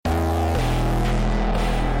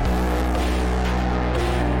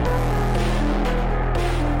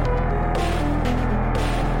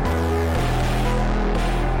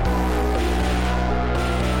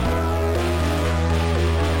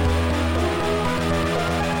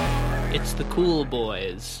It's the Cool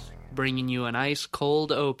Boys, bringing you an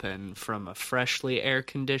ice-cold open from a freshly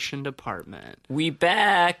air-conditioned apartment. We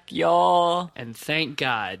back, y'all. And thank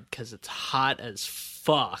God, because it's hot as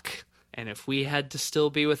fuck. And if we had to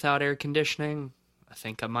still be without air conditioning, I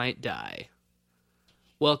think I might die.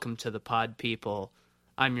 Welcome to the pod, people.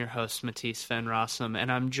 I'm your host, Matisse Van Rossum,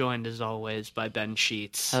 and I'm joined, as always, by Ben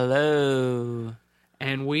Sheets. Hello.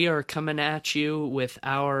 And we are coming at you with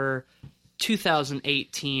our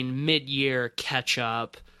 2018 mid-year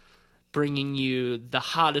catch-up, bringing you the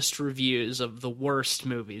hottest reviews of the worst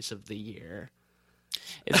movies of the year.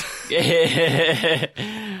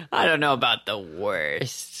 I don't know about the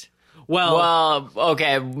worst. Well,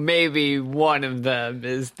 okay, maybe one of them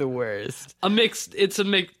is the worst. It's a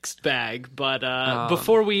mixed bag, but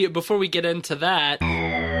before we get into that,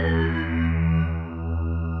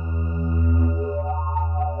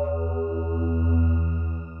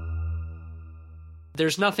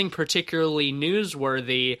 there's nothing particularly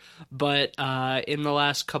newsworthy, but in the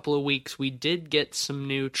last couple of weeks we did get some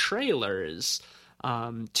new trailers,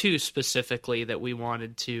 two specifically that we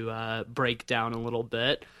wanted to break down a little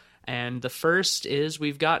bit. And the first is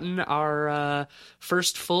we've gotten our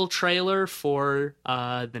first full trailer for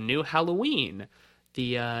the new Halloween,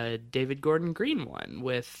 the David Gordon Green one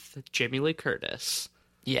with Jamie Lee Curtis.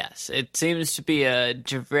 Yes, it seems to be a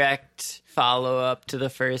direct follow-up to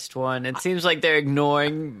the first one. It seems like they're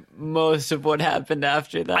ignoring most of what happened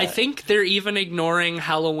after that. I think they're even ignoring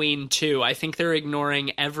Halloween 2. I think they're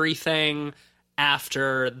ignoring everything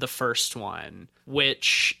after the first one,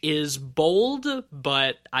 which is bold,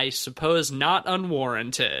 but I suppose not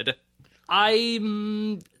unwarranted.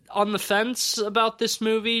 I'm on the fence about this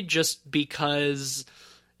movie just because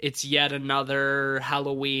it's yet another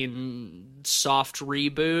Halloween soft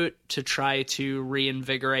reboot to try to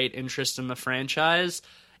reinvigorate interest in the franchise.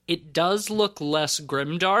 It does look less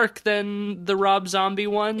grimdark than the Rob Zombie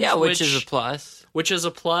ones. Yeah, which is a plus. Which is a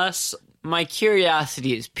plus. My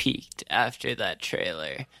curiosity is piqued after that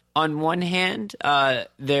trailer. On one hand,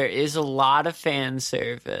 there is a lot of fan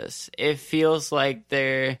service. It feels like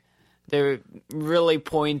they're really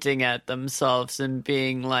pointing at themselves and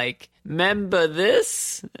being like, "Remember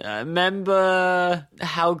this? Remember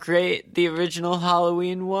how great the original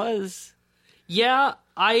Halloween was?" Yeah,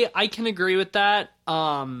 I can agree with that.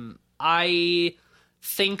 I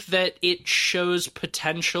think that it shows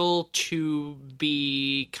potential to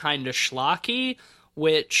be kind of schlocky,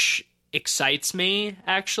 which excites me,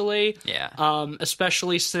 actually. Yeah.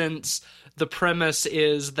 Especially since the premise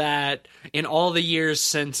is that in all the years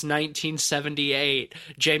since 1978,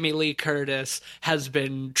 Jamie Lee Curtis has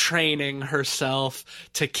been training herself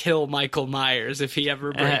to kill Michael Myers if he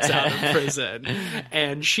ever breaks out of prison.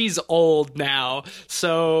 And she's old now.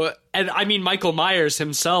 So, and I mean, Michael Myers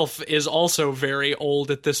himself is also very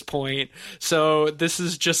old at this point. So this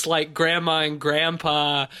is just like grandma and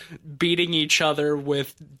grandpa beating each other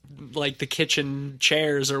with like the kitchen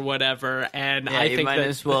chairs or whatever, and yeah, I think you might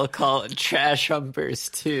as well call it trash humpers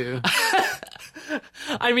too.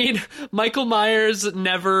 I mean, Michael Myers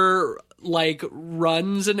never like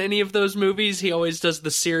runs in any of those movies. He always does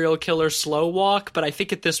the serial killer slow walk, but I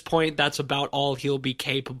think at this point that's about all he'll be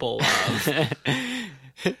capable of.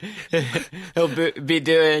 He'll be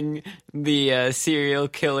doing the serial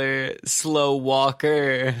killer slow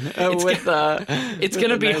walker it's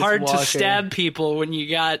gonna be hard to stab people when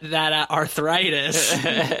you got that arthritis.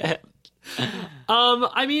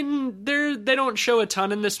 I mean, they don't show a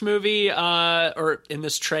ton in this movie, or in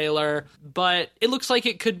this trailer, but it looks like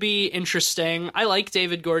it could be interesting. I like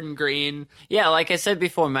David Gordon Green. Yeah, like I said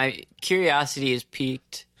before, my curiosity is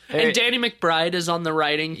piqued. And Danny McBride is on the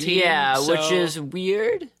writing team. Yeah, so which is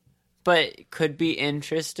weird, but could be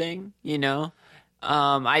interesting, you know?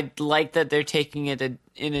 I like that they're taking it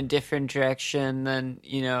in a different direction than,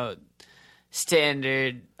 you know,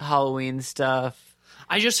 standard Halloween stuff.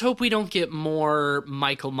 I just hope we don't get more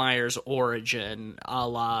Michael Myers origin a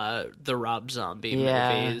la the Rob Zombie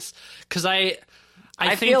movies. Because I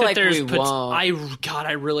think feel that like there's we won't. I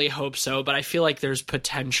really hope so, but I feel like there's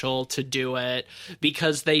potential to do it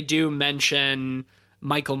because they do mention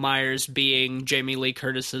Michael Myers being Jamie Lee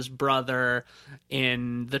Curtis's brother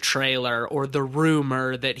in the trailer, or the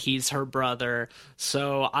rumor that he's her brother.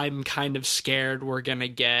 So I'm kind of scared we're gonna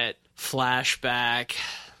get flashback.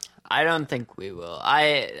 I don't think we will.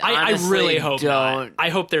 I really hope don't. Not. I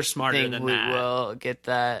hope they're smarter think than we that. will get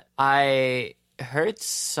that. I heard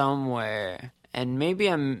somewhere, and maybe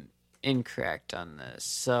I'm incorrect on this,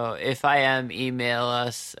 so if I am, email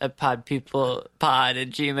us at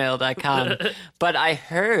podpeoplepod@gmail.com. But I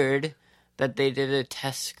heard that they did a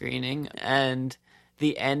test screening and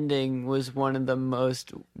the ending was one of the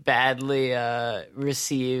most badly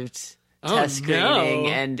received test screening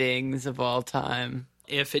endings of all time.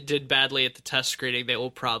 If it did badly at the test screening, they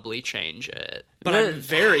will probably change it. But I'm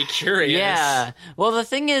very curious. Yeah. Well, the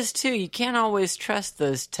thing is, too, you can't always trust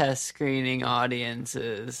those test screening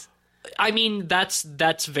audiences. I mean, that's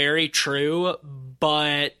very true,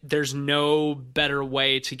 but there's no better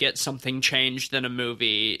way to get something changed in a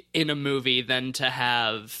movie than to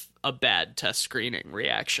have a bad test screening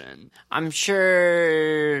reaction. I'm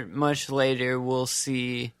sure much later we'll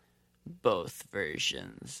see both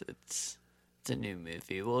versions. It's a new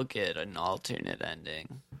movie. We'll get an alternate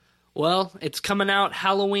ending. Well, it's coming out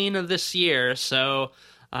Halloween of this year, so...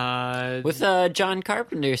 with a John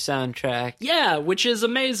Carpenter soundtrack. Yeah, which is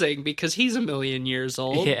amazing because he's a million years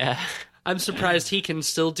old. Yeah. I'm surprised he can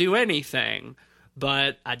still do anything.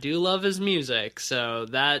 But I do love his music, so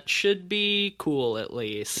that should be cool at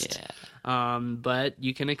least. Yeah. But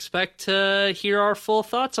you can expect to hear our full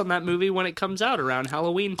thoughts on that movie when it comes out around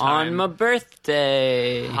Halloween time. On my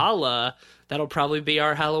birthday. Holla. That'll probably be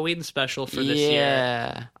our Halloween special for this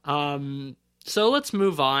year. So let's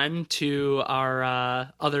move on to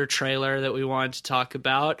our other trailer that we wanted to talk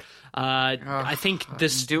about. I think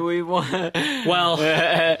this... Do we want... Well...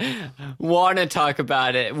 want to talk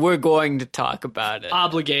about it. We're going to talk about it.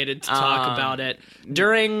 Obligated to talk about it.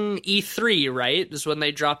 During E3, right, is when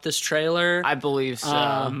they dropped this trailer? I believe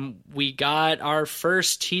so. We got our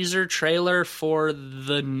first teaser trailer for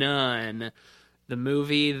The Nun, the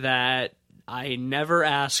movie that I never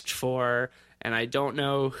asked for, and I don't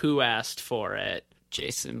know who asked for it.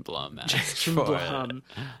 Jason Blum asked Jason for Blum.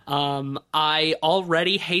 it. I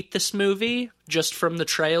already hate this movie just from the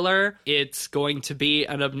trailer. It's going to be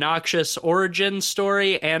an obnoxious origin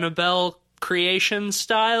story, Annabelle creation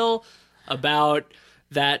style, about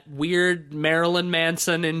that weird Marilyn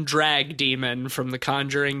Manson and drag demon from The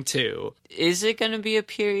Conjuring 2. Is it going to be a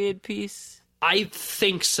period piece? I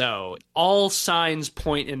think so. All signs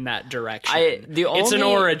point in that direction. It's an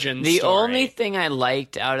origin story. The only thing I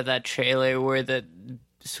liked out of that trailer were the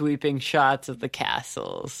sweeping shots of the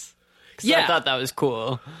castles. Yeah. I thought that was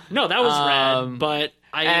cool. No, that was rad, but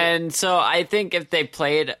And so I think if they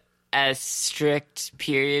played a strict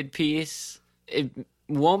period piece, it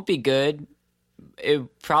won't be good.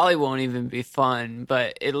 It probably won't even be fun,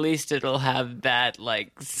 but at least it'll have that,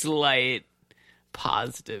 like, slight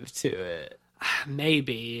positive to it.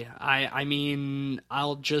 Maybe. I mean,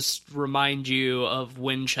 I'll just remind you of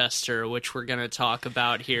Winchester, which we're going to talk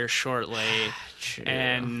about here shortly. True.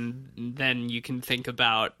 And then you can think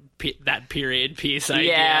about that period piece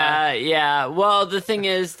idea. Yeah. Well, the thing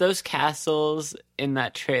is, those castles in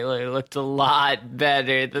that trailer looked a lot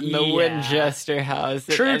better than the Winchester house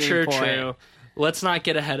at any point. Let's not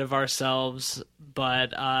get ahead of ourselves.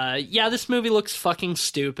 But, yeah, this movie looks fucking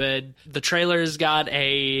stupid. The trailer's got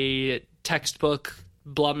a textbook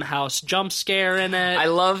Blumhouse jump scare in it. I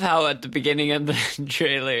love how at the beginning of the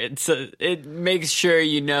trailer it makes sure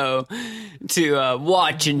you know to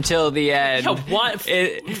watch until the end. Yeah, what?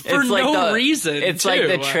 It's For like no reason, It's too. like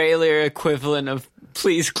the trailer equivalent of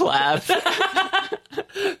please clap.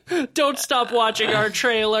 Don't stop watching our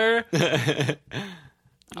trailer.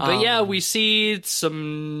 But yeah, we see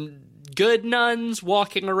some good nuns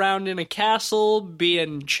walking around in a castle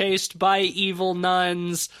being chased by evil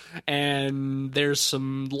nuns, and there's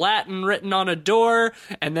some Latin written on a door,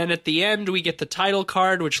 and then at the end we get the title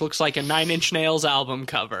card, which looks like a Nine Inch Nails album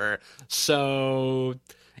cover. So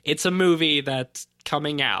it's a movie that's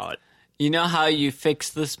coming out. You know how you fix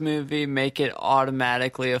this movie, make it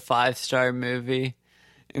automatically a 5-star movie?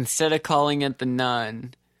 Instead of calling it The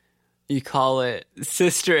Nun, you call it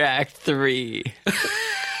Sister Act 3.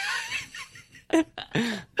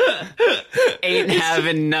 Ain't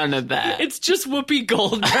having none of that. It's just Whoopi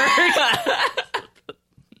Goldberg.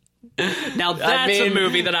 Now that's a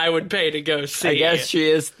movie that I would pay to go see. I guess she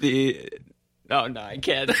is the... Oh, no, I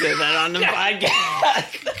can't say that on the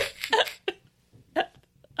podcast.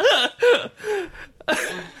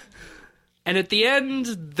 And at the end,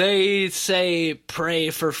 they say, pray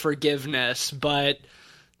for forgiveness, but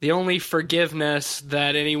the only forgiveness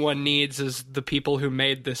that anyone needs is the people who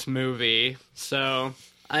made this movie. So,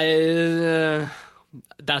 that's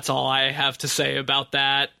all I have to say about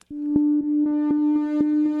that.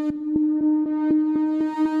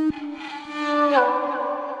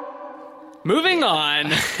 Moving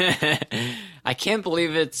on. I can't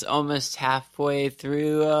believe it's almost halfway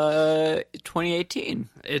through 2018.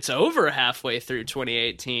 It's over halfway through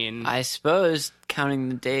 2018. I suppose, counting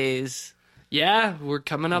the days. Yeah, we're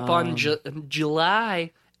coming up on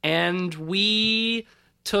July, and we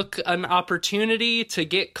took an opportunity to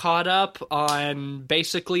get caught up on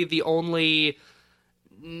basically the only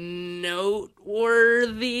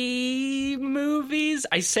noteworthy movies.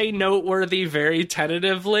 I say noteworthy very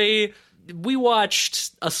tentatively. We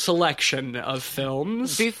watched a selection of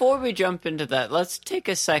films. Before we jump into that, let's take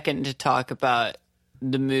a second to talk about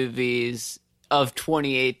the movies of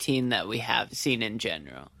 2018 that we have seen in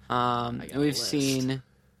general. We've seen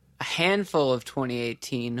a handful of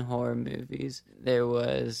 2018 horror movies. There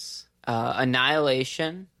was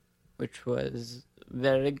Annihilation, which was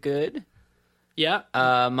very good. Yeah.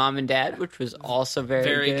 Mom and Dad, which was also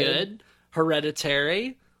very good.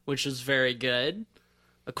 Hereditary, which was very good.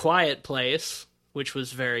 A Quiet Place, which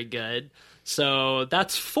was very good. So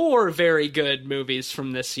that's 4 very good movies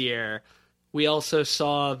from this year. We also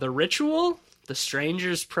saw The Ritual, The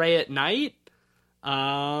Strangers Pray at Night,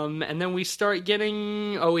 and then we start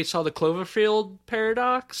getting... we saw The Cloverfield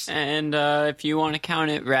Paradox. And if you want to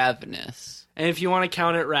count it, Ravenous.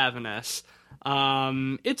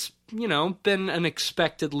 It's, been an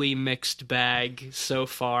expectedly mixed bag so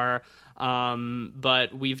far.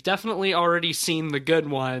 But we've definitely already seen the good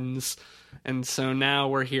ones, and so now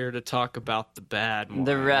we're here to talk about the bad ones.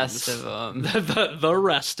 The rest of them. the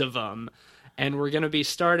rest of them. And we're going to be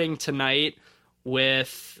starting tonight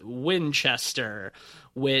with Winchester,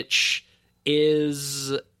 which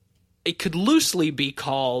is... It could loosely be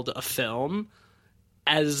called a film,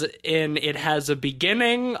 as in it has a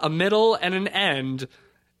beginning, a middle, and an end,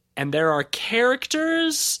 and there are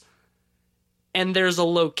characters... And there's a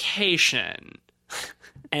location,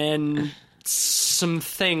 and some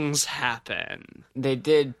things happen. They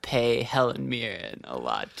did pay Helen Mirren a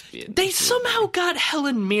lot to be in They somehow got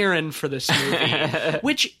Helen Mirren for this movie,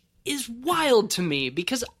 which is wild to me,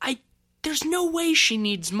 because there's no way she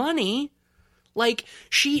needs money. Like,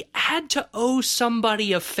 she had to owe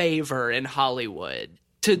somebody a favor in Hollywood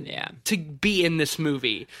to be in this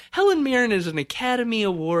movie. Helen Mirren is an Academy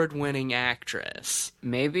Award-winning actress.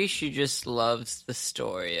 Maybe she just loves the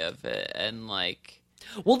story of it, and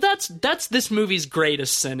Well, that's this movie's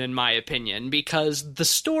greatest sin, in my opinion, because the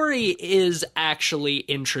story is actually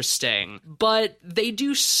interesting, but they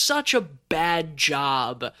do such a bad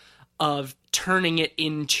job of turning it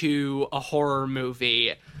into a horror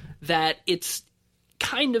movie that it's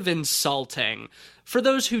kind of insulting. For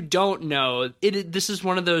those who don't know, this is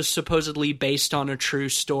one of those supposedly based on a true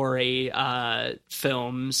story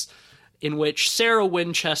films in which Sarah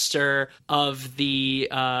Winchester of the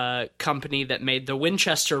company that made the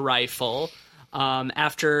Winchester rifle,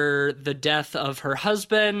 after the death of her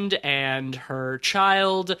husband and her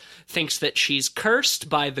child, thinks that she's cursed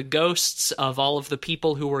by the ghosts of all of the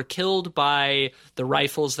people who were killed by the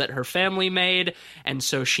rifles that her family made, and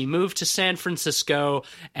so she moved to San Francisco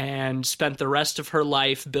and spent the rest of her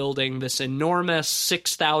life building this enormous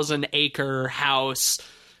 6,000-acre house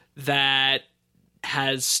that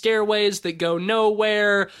has stairways that go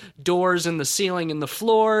nowhere, doors in the ceiling and the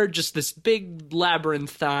floor, just this big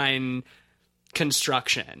labyrinthine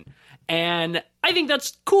construction. And I think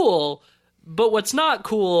that's cool, but what's not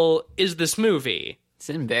cool is this movie. It's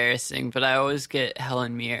embarrassing, but I always get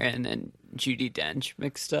Helen Mirren and Judi Dench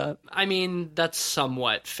mixed up. I mean, that's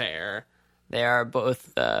somewhat fair. They are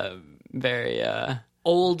both very...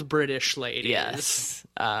 old British ladies. Yes,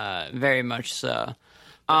 very much so.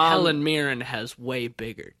 Helen Mirren has way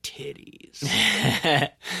bigger titties.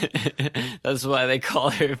 That's why they call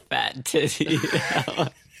her Fat Titty.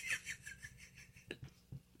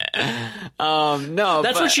 No,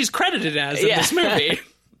 that's what she's credited as in this movie.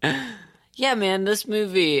 Yeah, man, this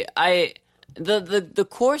movie, the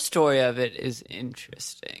core story of it is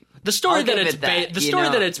interesting. The story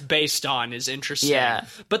that it's based on is interesting. Yeah.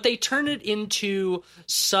 But they turn it into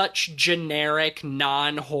such generic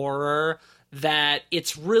non-horror that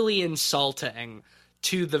it's really insulting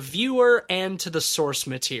to the viewer and to the source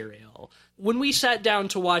material. When we sat down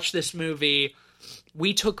to watch this movie,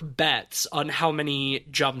 we took bets on how many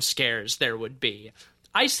jump scares there would be.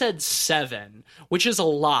 I said 7, which is a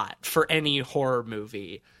lot for any horror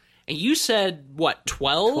movie. And you said, what,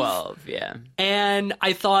 12? 12, yeah. And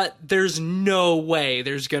I thought, there's no way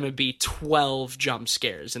there's going to be 12 jump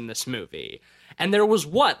scares in this movie. And there was,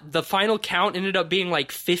 the final count ended up being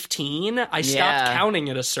like 15? I stopped counting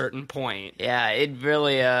at a certain point. Yeah, it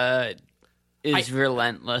really is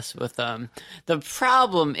relentless with them. The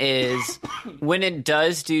problem is, when it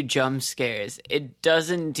does do jump scares, it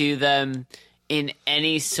doesn't do them in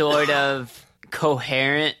any sort of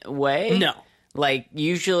coherent way. No. Like,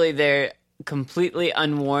 usually they're completely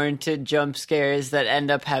unwarranted jump scares that end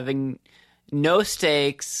up having no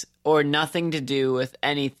stakes or nothing to do with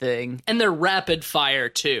anything. And they're rapid fire,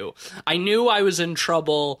 too. I knew I was in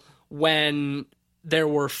trouble when there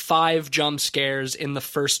were 5 jump scares in the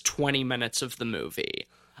first 20 minutes of the movie.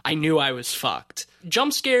 I knew I was fucked.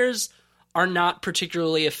 Jump scares are not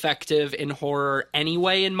particularly effective in horror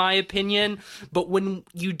anyway, in my opinion, but when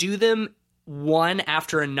you do them one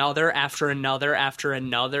after another, after another, after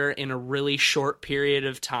another in a really short period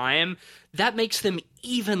of time, that makes them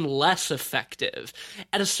even less effective.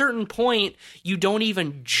 At a certain point, you don't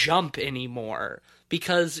even jump anymore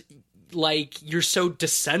because, like, you're so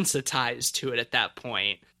desensitized to it at that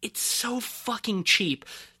point. It's so fucking cheap,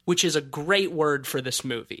 which is a great word for this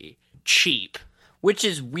movie. Cheap. Which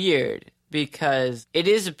is weird because it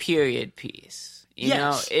is a period piece. You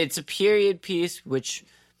know, it's a period piece, which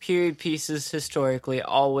period pieces historically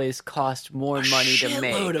always cost more money to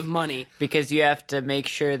make. A shitload of money. Because you have to make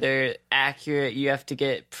sure they're accurate. You have to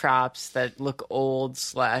get props that look old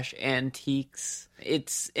 / antiques.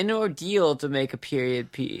 It's an ordeal to make a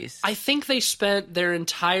period piece. I think they spent their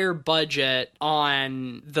entire budget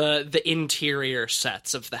on the interior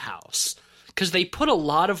sets of the house. Because they put a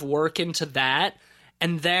lot of work into that,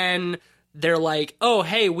 and then they're like, oh,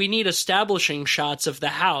 hey, we need establishing shots of the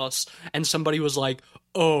house. And somebody was like,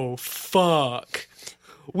 oh, fuck.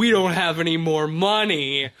 We don't have any more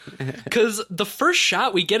money. Because the first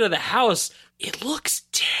shot we get of the house, it looks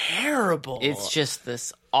terrible. It's just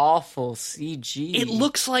this awful CG. It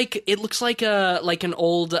looks like an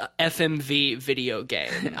old FMV video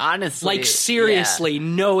game. Honestly. Like, seriously,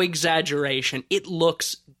 no exaggeration. It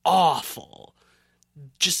looks awful.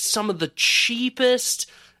 Just some of the cheapest,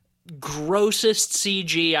 grossest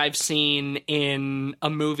CG I've seen in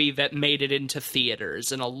a movie that made it into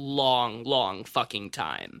theaters in a long, long fucking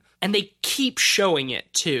time. And they keep showing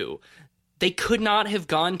it, too. They could not have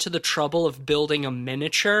gone to the trouble of building a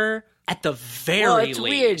miniature at the very least.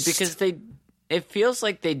 Well, it's weird because it feels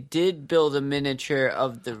like they did build a miniature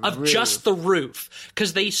of the roof. Of just the roof.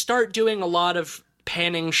 Because they start doing a lot of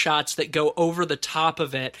panning shots that go over the top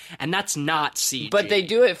of it, and that's not CG. But they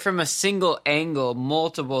do it from a single angle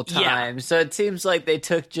multiple times, so it seems like they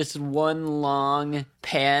took just one long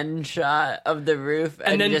pan shot of the roof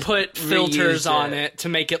and then put filters on it to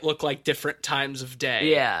make it look like different times of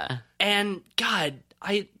day. Yeah. And, God,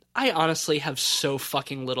 I honestly have so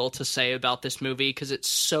fucking little to say about this movie because it's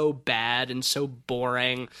so bad and so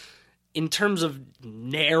boring. In terms of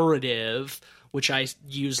narrative, which I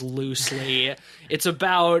use loosely, it's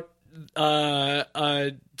about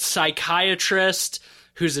a psychiatrist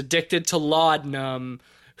who's addicted to laudanum,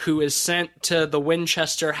 who is sent to the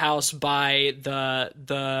Winchester house by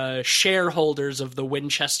the shareholders of the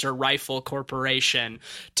Winchester Rifle Corporation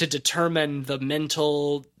to determine the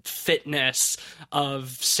mental fitness of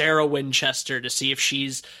Sarah Winchester to see if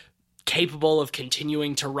she's capable of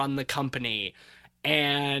continuing to run the company.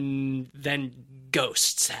 And then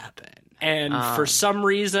ghosts happen. And for some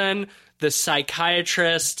reason, the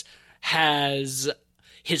psychiatrist has...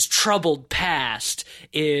 his troubled past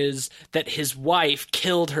is that his wife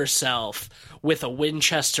killed herself with a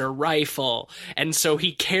Winchester rifle. And so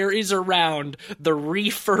he carries around the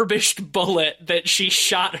refurbished bullet that she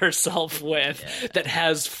shot herself with that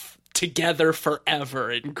has "Together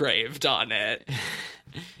Forever" engraved on it.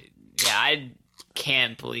 Yeah, I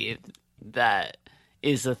can't believe that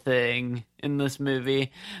is a thing in this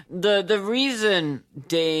movie. The reason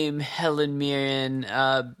Dame Helen Mirren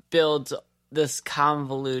builds this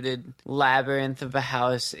convoluted labyrinth of a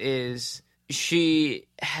house is she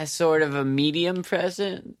has sort of a medium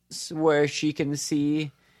presence where she can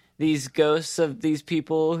see these ghosts of these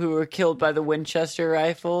people who were killed by the Winchester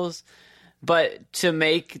rifles. But to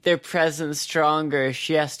make their presence stronger,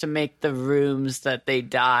 she has to make the rooms that they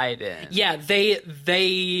died in. Yeah,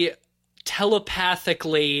 they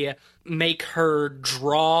telepathically make her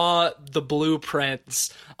draw the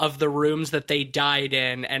blueprints of the rooms that they died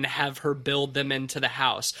in and have her build them into the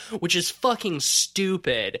house, which is fucking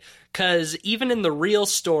stupid, because even in the real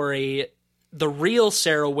story, the real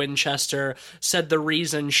Sarah Winchester said the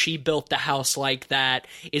reason she built the house like that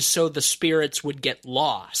is so the spirits would get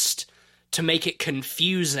lost, to make it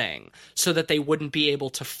confusing so that they wouldn't be able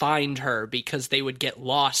to find her because they would get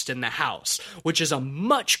lost in the house, which is a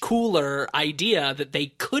much cooler idea that they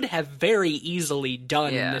could have very easily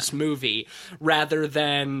done in this movie, rather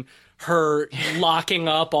than her locking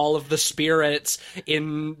up all of the spirits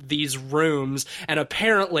in these rooms. And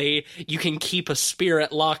apparently you can keep a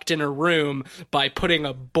spirit locked in a room by putting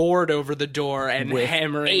a board over the door and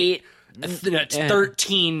hammering... It's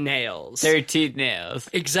 13 nails. 13 nails.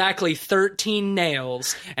 Exactly, 13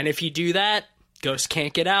 nails. And if you do that, ghosts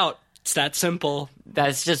can't get out. It's that simple.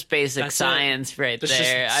 That's just basic That's science right That's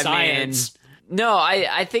there. just science. No,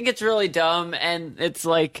 I think it's really dumb, and it's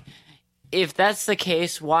like, if that's the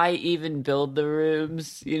case, why even build the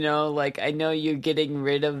rooms? You know, like, I know you're getting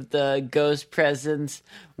rid of the ghost presence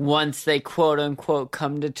once they quote-unquote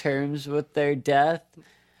come to terms with their death.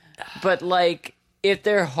 But, like, if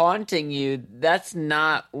they're haunting you, that's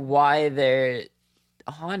not why they're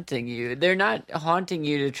haunting you. They're not haunting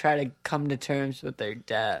you to try to come to terms with their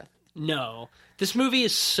death. No. This movie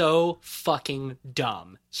is so fucking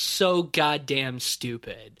dumb. So goddamn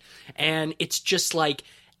stupid. And it's just like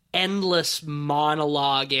endless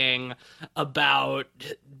monologuing about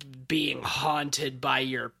being haunted by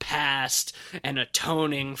your past and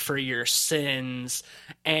atoning for your sins.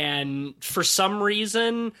 And for some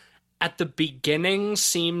reason, at the beginning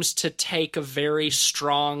seems to take a very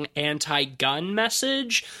strong anti-gun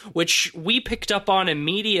message, which we picked up on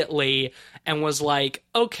immediately and was like,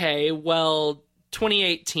 okay, well,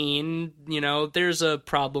 2018, you know, there's a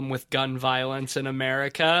problem with gun violence in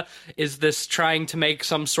America. Is this trying to make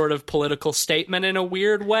some sort of political statement in a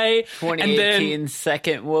weird way? 2018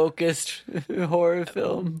 second wokest horror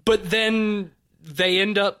film. But then they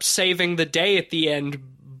end up saving the day at the end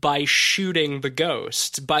by shooting the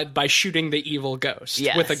ghost, by shooting the evil ghost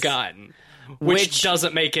with a gun. Which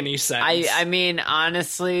doesn't make any sense. I mean,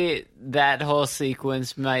 honestly, that whole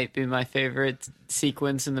sequence might be my favorite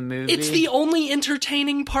sequence in the movie. It's the only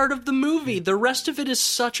entertaining part of the movie. The rest of it is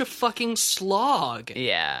such a fucking slog.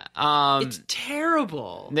 Yeah. It's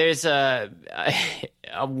terrible. There's a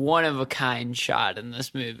one-of-a-kind shot in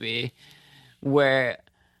this movie where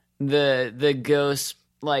the ghosts,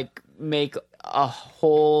 like, make a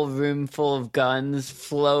whole room full of guns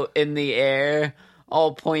float in the air,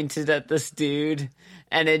 all pointed at this dude,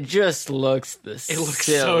 and it just looks It looks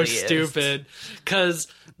so stupid, because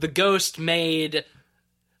the ghost made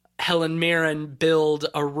Helen Mirren build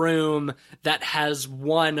a room that has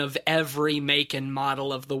one of every make and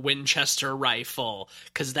model of the Winchester rifle,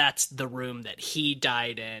 because that's the room that he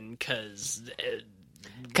died in, because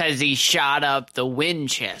he shot up the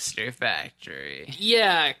Winchester factory.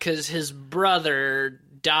 Yeah, because his brother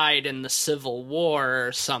died in the Civil War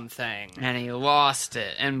or something. And he lost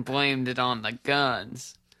it and blamed it on the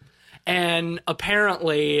guns. And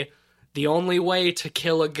apparently, the only way to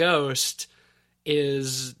kill a ghost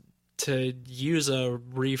is to use a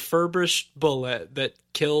refurbished bullet that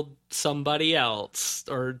killed somebody else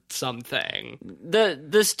or something.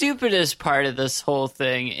 The stupidest part of this whole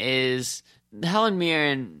thing is Helen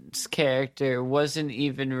Mirren's character wasn't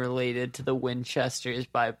even related to the Winchesters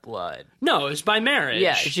by blood. No, it was by marriage.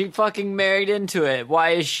 Yeah, she fucking married into it. Why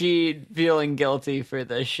is she feeling guilty for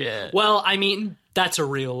this shit? Well, I mean, that's a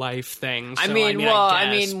real life thing. So,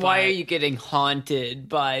 why are you getting haunted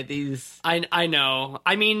by these? I know.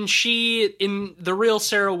 I mean, the real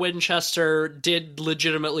Sarah Winchester did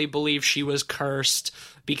legitimately believe she was cursed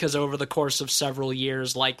because over the course of several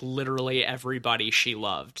years, like, literally everybody she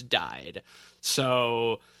loved died.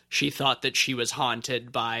 So she thought that she was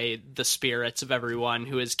haunted by the spirits of everyone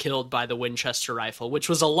who is killed by the Winchester rifle, which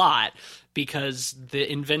was a lot, because the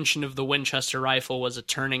invention of the Winchester rifle was a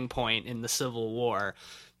turning point in the Civil War.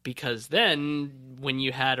 Because then, when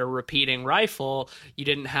you had a repeating rifle, you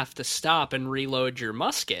didn't have to stop and reload your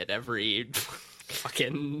musket every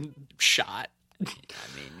fucking shot. I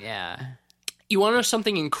mean, yeah. You want to know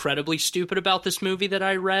something incredibly stupid about this movie that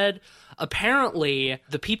I read? Apparently,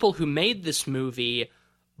 the people who made this movie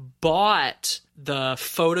bought the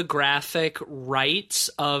photographic rights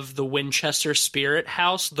of the Winchester Spirit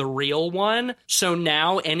House, the real one. So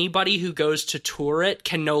now anybody who goes to tour it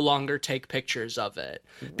can no longer take pictures of it.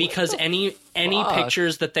 Because any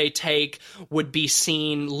pictures that they take would be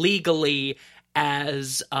seen legally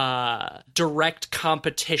as direct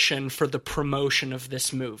competition for the promotion of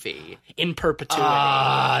this movie in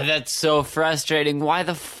perpetuity. That's so frustrating. Why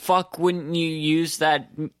the fuck wouldn't you use that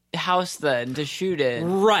house then to shoot it?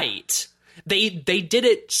 Right. They did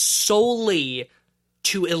it solely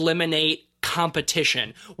to eliminate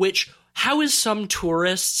competition, which, how is some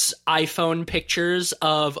tourists' iPhone pictures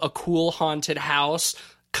of a cool haunted house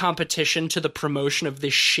competition to the promotion of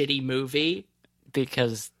this shitty movie?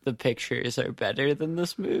 Because the pictures are better than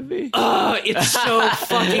this movie. It's so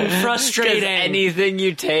fucking frustrating. Anything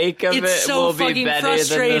you take of will be better than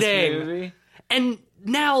this movie. And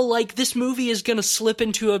now, like, this movie is going to slip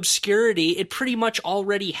into obscurity. It pretty much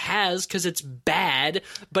already has, because it's bad.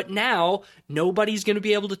 But now, nobody's going to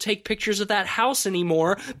be able to take pictures of that house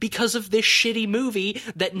anymore because of this shitty movie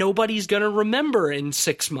that nobody's going to remember in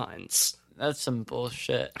 6 months. That's some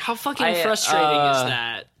bullshit. How fucking frustrating is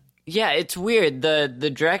that? Yeah, it's weird.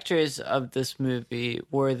 The directors of this movie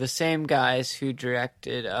were the same guys who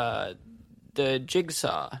directed the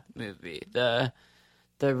Jigsaw movie, the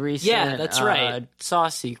recent that's right. Saw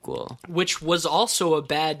sequel. Which was also a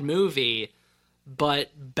bad movie, but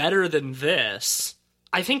better than this.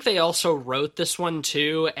 I think they also wrote this one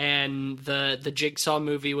too, and the Jigsaw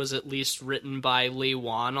movie was at least written by Lee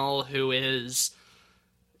Wannell, who is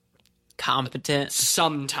competent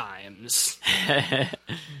sometimes.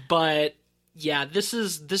 But yeah, this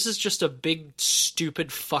is just a big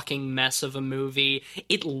stupid fucking mess of a movie.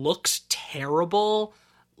 It looks terrible.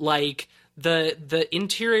 Like the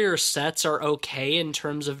interior sets are okay in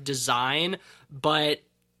terms of design, but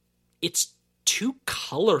it's too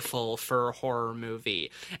colorful for a horror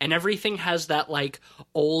movie, and everything has that like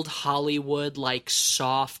old Hollywood like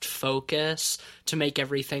soft focus to make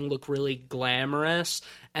everything look really glamorous.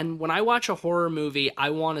 And when I watch a horror movie,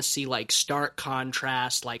 I want to see like stark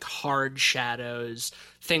contrast, like hard shadows,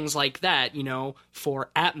 things like that, you know,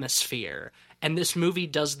 for atmosphere. And this movie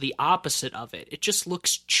does the opposite of it. It just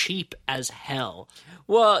looks cheap as hell.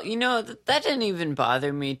 Well, you know, that didn't even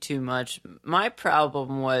bother me too much. My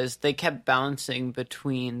problem was they kept bouncing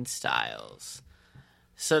between styles.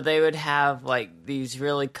 So they would have, like, these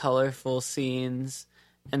really colorful scenes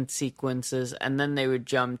and sequences, and then they would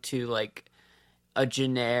jump to, like, a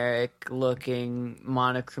generic-looking,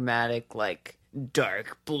 monochromatic, like,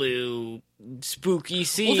 dark blue spooky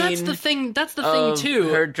scene. Well, that's the thing too.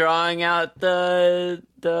 Her drawing out the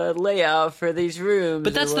layout for these rooms.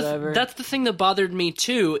 But that's whatever. That's the thing that bothered me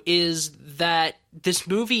too, is that this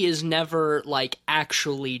movie is never like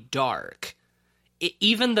actually dark.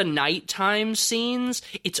 Even the nighttime scenes,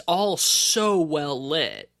 it's all so well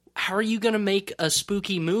lit. How are you going to make a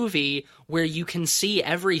spooky movie where you can see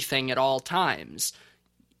everything at all times?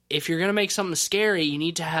 If you're going to make something scary, you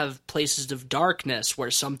need to have places of darkness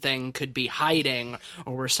where something could be hiding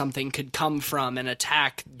or where something could come from and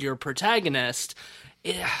attack your protagonist.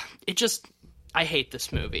 I hate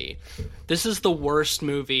this movie. This is the worst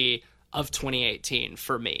movie of 2018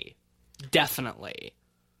 for me. Definitely.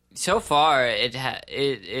 So far, it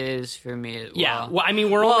is for me as well. Yeah, well, I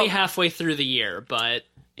mean, we're only halfway through the year, but...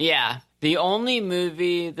 Yeah, the only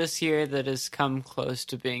movie this year that has come close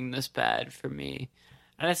to being this bad for me...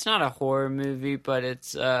 And it's not a horror movie, but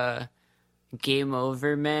it's Game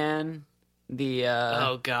Over Man.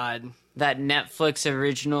 Oh, God. That Netflix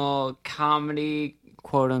original comedy,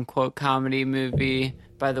 quote-unquote comedy movie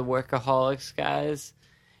by the Workaholics guys.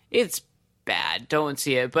 It's bad. Don't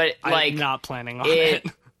see it. But, like... I'm not planning on it.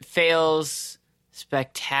 It fails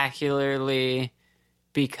spectacularly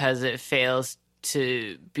because it fails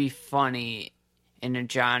to be funny in a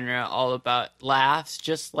genre all about laughs,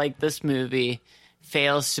 just like this movie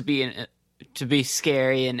fails to be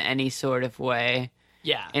scary in any sort of way.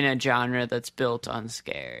 Yeah. In a genre that's built on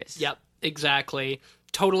scares. Yep, exactly.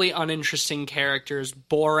 Totally uninteresting characters,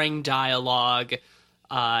 boring dialogue,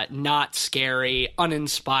 not scary,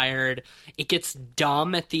 uninspired. It gets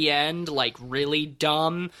dumb at the end, like really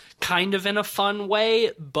dumb, kind of in a fun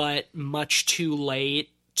way, but much too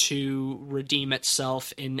late to redeem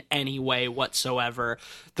itself in any way whatsoever.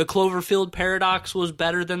 The Cloverfield Paradox was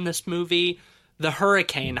better than this movie. The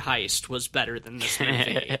Hurricane Heist was better than this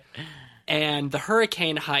movie. And the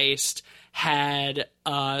Hurricane Heist had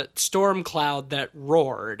a storm cloud that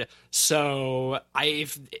roared. So I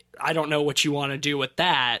don't know what you want to do with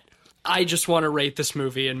that. I just want to rate this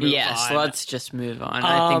movie and move on. Yes, let's just move on.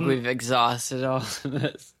 I think we've exhausted all of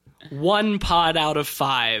this. 1 pod out of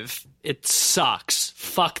 5. It sucks.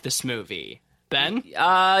 Fuck this movie. Ben?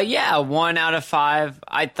 Yeah, 1 out of 5.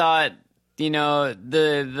 I thought... You know,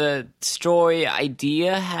 the story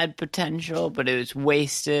idea had potential, but it was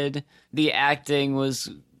wasted. The acting was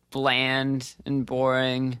bland and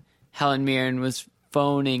boring. Helen Mirren was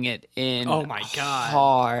phoning it in. Oh my God.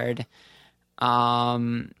 Hard.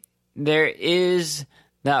 There is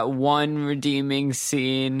that one redeeming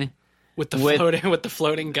scene with the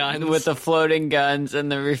floating guns. With the floating guns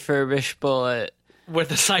and the refurbished bullet. Where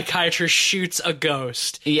the psychiatrist shoots a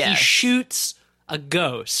ghost. Yes. He shoots a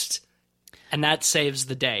ghost. And that saves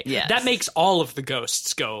the day. Yes. That makes all of the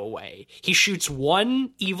ghosts go away. He shoots one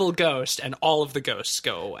evil ghost and all of the ghosts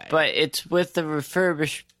go away. But it's with the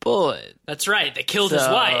refurbished bullet. That's right. They killed his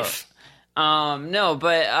wife. No,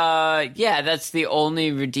 but yeah, that's the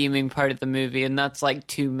only redeeming part of the movie, and that's like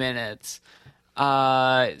 2 minutes.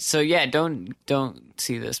 So yeah, don't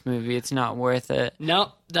see this movie. It's not worth it.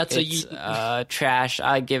 No, that's It's trash.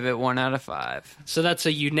 I give it 1 out of 5. So that's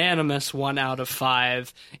a unanimous 1 out of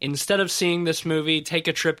 5. Instead of seeing this movie, take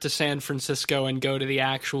a trip to San Francisco and go to the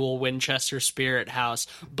actual Winchester Spirit House.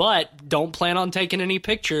 But don't plan on taking any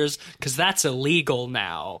pictures, because that's illegal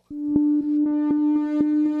now.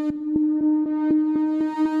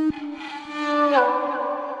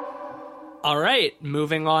 All right,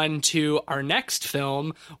 moving on to our next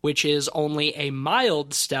film, which is only a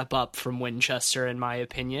mild step up from Winchester, in my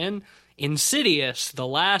opinion. Insidious: The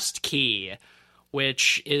Last Key,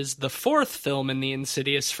 which is the 4th film in the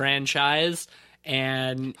Insidious franchise,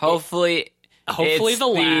 and Hopefully hopefully it's the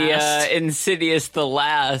last. Insidious, the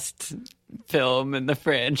last film in the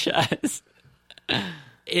franchise.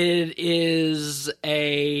 It is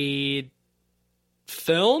a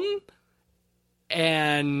film,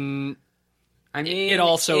 and I mean, it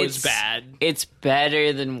also is bad. It's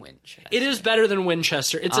better than Winchester. It is better than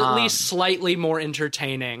Winchester. It's at least slightly more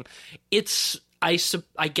entertaining. It's I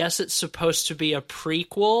guess it's supposed to be a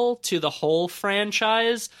prequel to the whole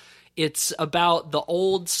franchise. It's about the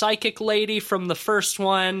old psychic lady from the first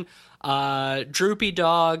one, Droopy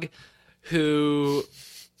Dog, who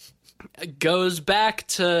goes back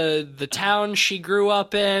to the town she grew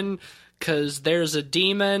up in because there's a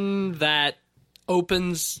demon that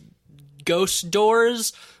opens ghost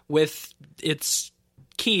doors with its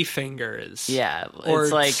key fingers. Yeah, or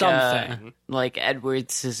it's like something. Like Edward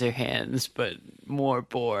Scissorhands, but more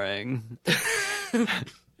boring.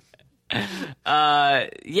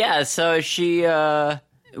 Yeah, so she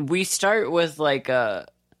we start with like a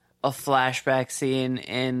flashback scene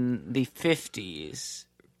in the 50s,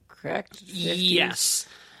 correct? 50s? Yes.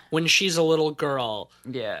 When she's a little girl.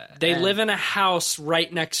 Yeah. They live in a house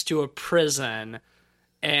right next to a prison,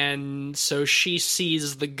 and so she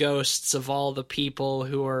sees the ghosts of all the people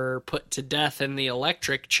who were put to death in the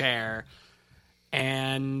electric chair.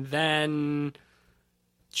 And then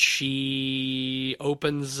she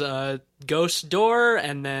opens a ghost door,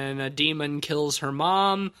 and then a demon kills her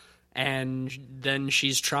mom, and then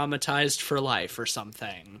she's traumatized for life or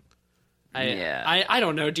something. I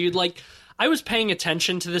don't know, dude. Like, I was paying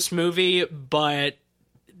attention to this movie, but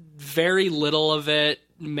very little of it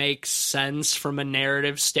makes sense from a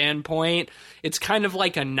narrative standpoint. It's kind of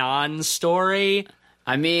like a non-story.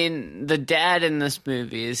 I mean, the dad in this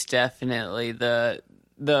movie is definitely the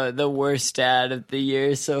worst dad of the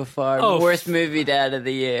year so far. Oh, Worst movie dad of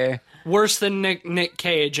the year. Worse than Nick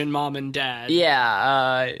Cage and Mom and Dad.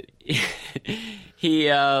 Yeah,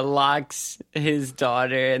 he locks his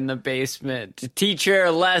daughter in the basement to teach her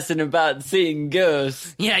a lesson about seeing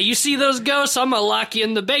ghosts. Yeah, you see those ghosts? I'm gonna lock you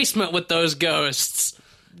in the basement with those ghosts.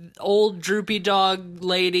 Old Droopy Dog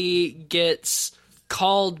lady gets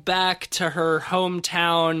called back to her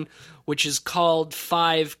hometown, which is called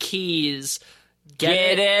Five Keys.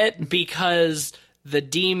 Get it? Because the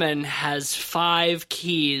demon has 5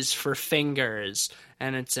 keys for fingers,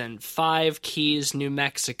 and it's in Five Keys, New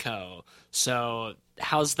Mexico. So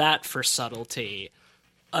how's that for subtlety?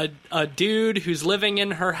 A dude who's living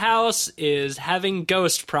in her house is having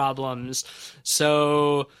ghost problems,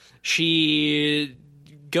 so she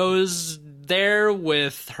goes there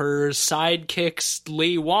with her sidekicks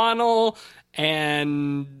Lee Wannell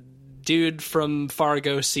and dude from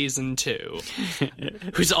Fargo season 2,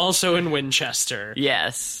 who's also in Winchester.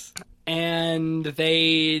 Yes. And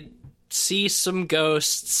they see some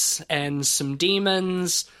ghosts and some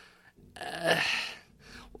demons.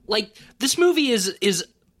 Like, this movie is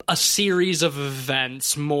a series of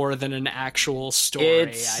events more than an actual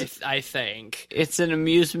story, I think. It's an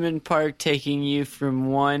amusement park taking you from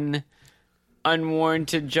one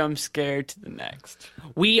unwarranted jump scare to the next.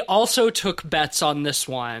 We also took bets on this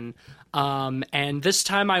one, and this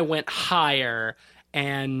time I went higher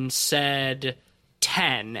and said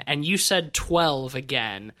 10, and you said 12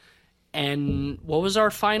 again. And what was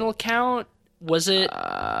our final count? Was it...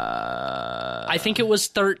 I think it was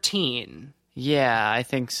 13. Yeah, I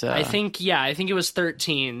think so. I think it was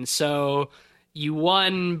 13. So you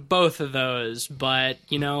won both of those, but,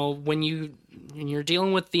 you know, when you're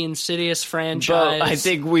dealing with the Insidious franchise... I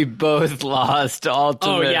think we both lost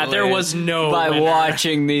ultimately. Oh, yeah, there was no by winner.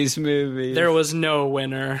 watching these movies. There was no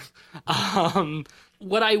winner.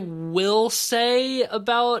 What I will say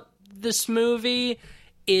about this movie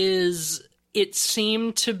is it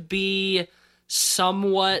seemed to be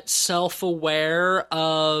somewhat self-aware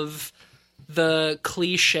of the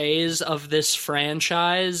cliches of this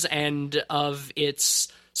franchise and of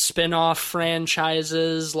its spin-off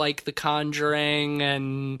franchises like The Conjuring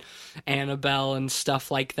and Annabelle and stuff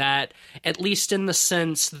like that, at least in the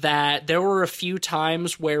sense that there were a few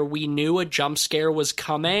times where we knew a jump scare was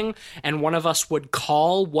coming and one of us would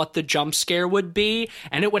call what the jump scare would be,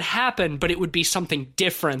 and it would happen, but it would be something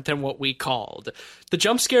different than what we called. The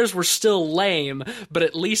jump scares were still lame, but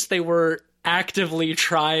at least they were actively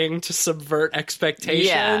trying to subvert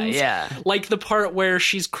expectations. Yeah. Like the part where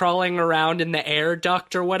she's crawling around in the air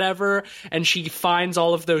duct or whatever, and she finds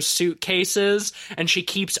all of those suitcases, and she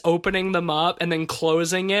keeps opening them up and then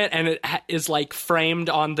closing it, and it is like framed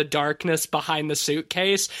on the darkness behind the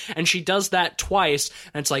suitcase, and she does that twice,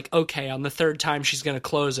 and it's like, okay, on the third time she's gonna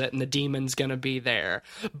close it, and the demon's gonna be there.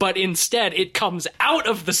 But instead, it comes out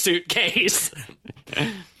of the suitcase.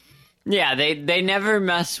 Yeah, they never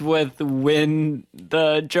mess with when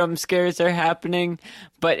the jump scares are happening,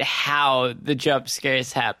 but how the jump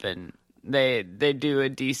scares happen. They do a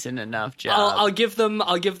decent enough job. I'll give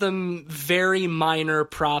them very minor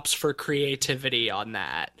props for creativity on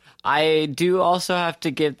that. I do also have to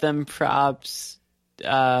give them props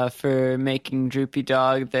for making Droopy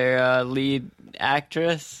Dog their lead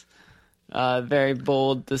actress. Very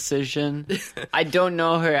bold decision. I don't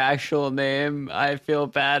know her actual name. I feel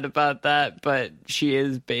bad about that, but she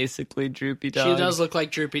is basically Droopy Dog. She does look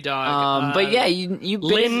like Droopy Dog. But yeah, you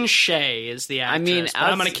Lynn Shay is the actress. I mean, but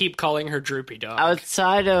I'm going to keep calling her Droopy Dog.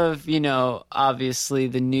 Outside of, obviously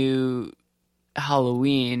the new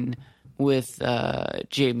Halloween with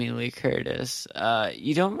Jamie Lee Curtis,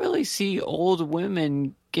 you don't really see old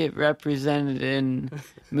women get represented in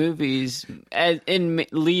movies in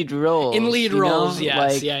lead roles. In lead roles, yes.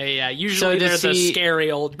 Like, yeah. Usually they're the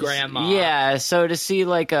scary old grandma. Yeah, so to see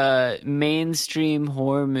like a mainstream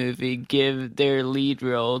horror movie give their lead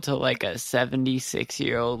role to like a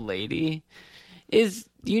 76-year-old lady is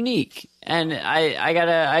unique. And I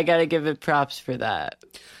gotta give it props for that.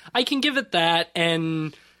 I can give it that,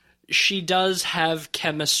 and she does have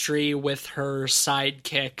chemistry with her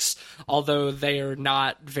sidekicks, although they are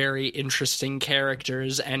not very interesting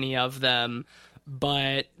characters, any of them.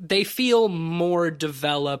 But they feel more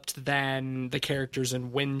developed than the characters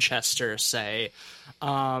in Winchester, say.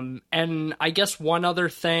 And I guess one other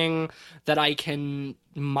thing that I can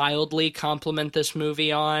mildly compliment this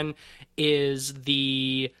movie on is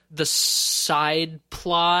the side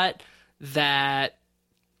plot that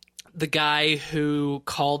the guy who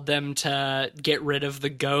called them to get rid of the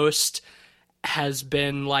ghost has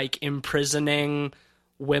been like imprisoning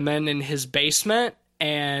women in his basement,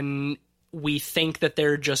 and we think that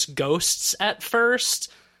they're just ghosts at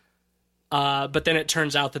first, but then it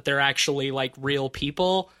turns out that they're actually like real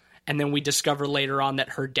people. And then we discover later on that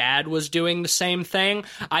her dad was doing the same thing.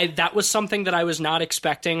 That was something that I was not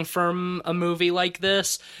expecting from a movie like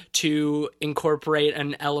this, to incorporate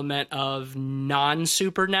an element of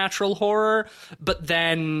non-supernatural horror. But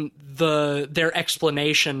then their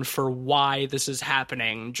explanation for why this is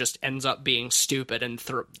happening just ends up being stupid and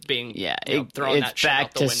thrown that shit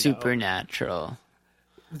out the window. Supernatural.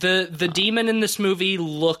 The demon in this movie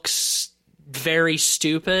looks very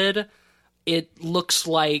stupid. It looks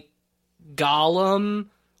like Gollum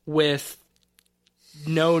with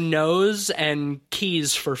no nose and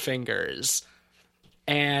keys for fingers.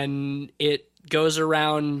 And it goes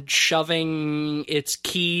around shoving its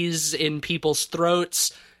keys in people's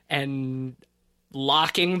throats and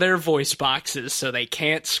locking their voice boxes so they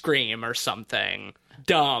can't scream or something.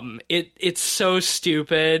 Dumb. It's so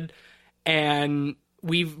stupid. And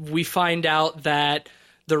we find out that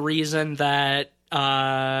the reason that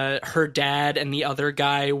her dad and the other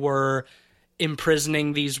guy were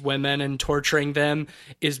imprisoning these women and torturing them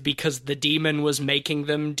is because the demon was making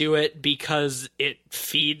them do it because it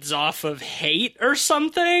feeds off of hate or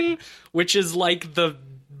something, which is like the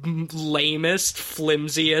lamest,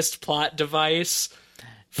 flimsiest plot device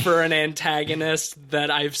for an antagonist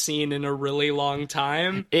that I've seen in a really long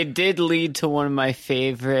time. It did lead to one of my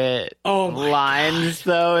favorite lines,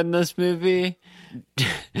 though, in this movie.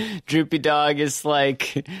 Droopy Dog is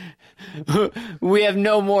like, we have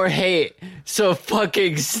no more hate, so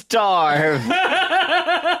fucking starve.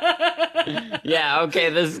 Yeah, okay,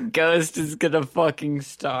 this ghost is gonna fucking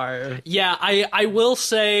starve. Yeah, I will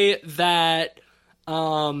say that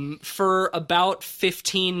for about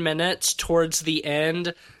 15 minutes towards the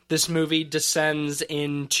end, this movie descends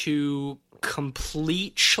into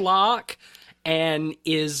complete schlock and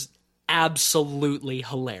is absolutely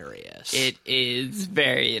hilarious. It is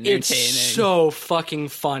very entertaining. It's so fucking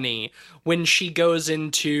funny when she goes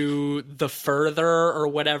into the further, or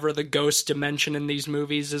whatever the ghost dimension in these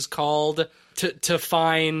movies is called, to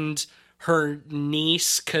find her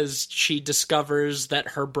niece because she discovers that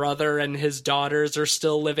her brother and his daughters are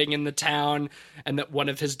still living in the town and that one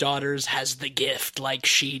of his daughters has the gift like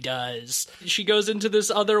she does. She goes into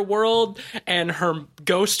this other world and her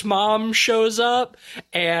ghost mom shows up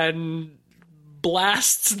and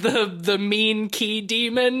blasts the mean key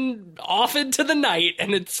demon off into the night,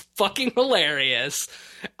 and it's fucking hilarious.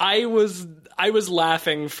 I was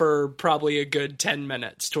laughing for probably a good 10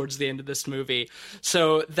 minutes towards the end of this movie.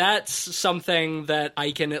 So that's something that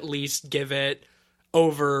I can at least give it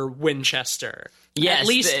over Winchester.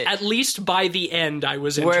 Yes, at least by the end I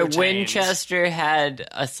was entertained. Where Winchester had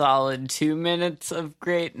a solid 2 minutes of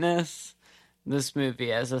greatness, this movie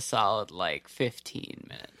has a solid 15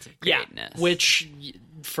 minutes of greatness. Yeah, which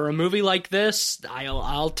for a movie like this,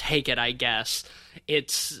 I'll take it, I guess.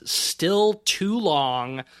 It's still too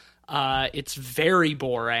long. It's very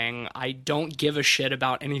boring. I don't give a shit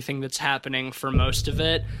about anything that's happening for most of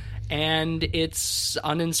it. And it's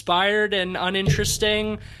uninspired and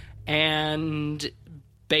uninteresting and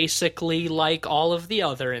basically like all of the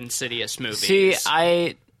other Insidious movies. See,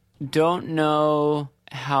 I don't know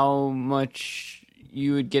how much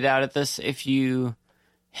you would get out of this if you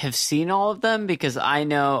have seen all of them, because I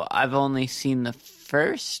know I've only seen the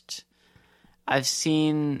first. I've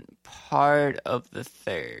seen part of the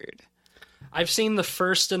third. I've seen the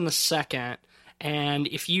first and the second, and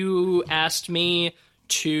if you asked me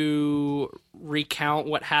to recount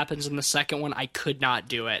what happens in the second one, I could not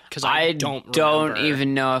do it because I don't remember.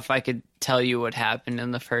 Even know if I could tell you what happened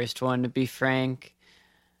in the first one, to be frank.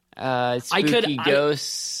 Spooky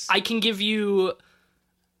ghosts. I could give you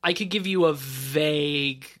a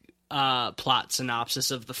vague plot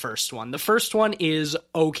synopsis of the first one. The first one is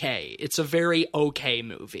okay. It's a very okay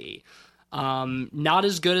movie. Not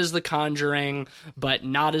as good as The Conjuring, but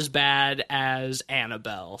not as bad as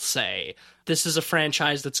Annabelle, say. This is a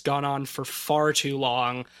franchise that's gone on for far too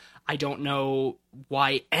long. I don't know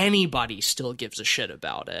why anybody still gives a shit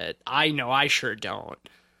about it. I know I sure don't.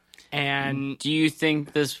 And do you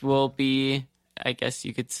think this will be, I guess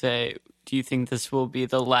you could say, do you think this will be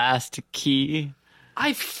the last key?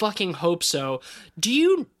 I fucking hope so. Do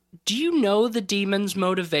you know the demon's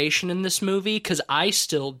motivation in this movie? Because I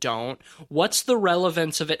still don't. What's the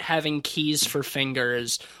relevance of it having keys for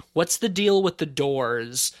fingers? What's the deal with the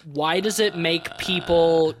doors? Why does it make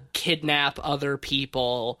people kidnap other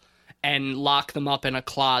people and lock them up in a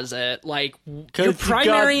closet? Like, your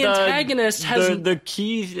primary antagonist has the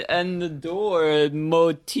keys and the door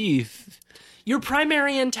motif. Your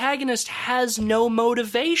primary antagonist has no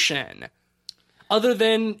motivation other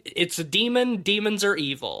than it's a demon. Demons are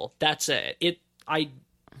evil. That's it.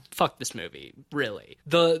 Fuck this movie, really.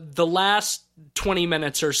 The last 20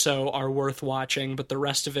 minutes or so are worth watching, but the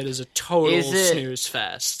rest of it is a total snooze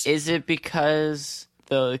fest. Is it because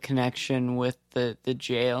the connection with the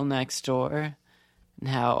jail next door and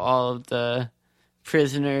how all of the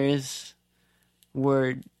prisoners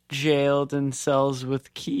were jailed in cells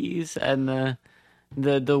with keys, and the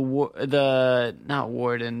not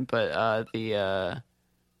warden, but the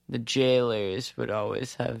jailers would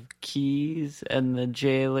always have keys, and the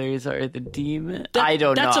jailers are the demon? I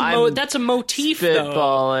don't know. That's a motif,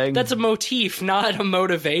 though. That's a motif, not a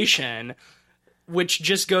motivation. Which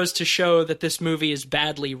just goes to show that this movie is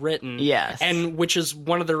badly written. Yes. And which is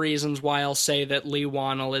one of the reasons why I'll say that Lee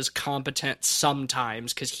Wannell is competent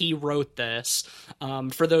sometimes, because he wrote this.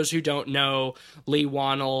 For those who don't know, Lee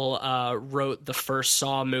Wannell wrote the first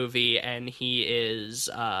Saw movie, and he is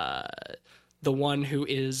the one who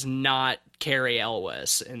is not Cary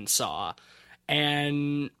Elwes in Saw.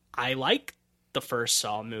 And I like the first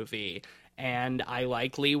Saw movie, and I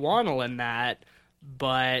like Lee Wannell in that,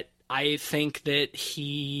 but I think that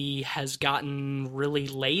he has gotten really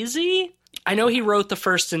lazy. I know he wrote the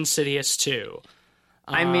first Insidious too.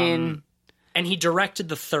 And he directed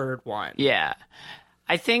the third one. Yeah.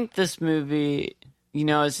 I think this movie,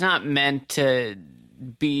 it's not meant to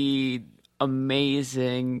be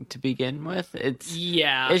amazing to begin with. It's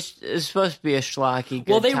supposed to be a schlocky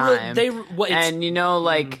good time.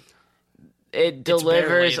 It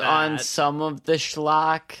delivers on some of the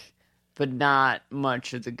schlock, but not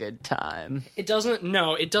much of the good time. It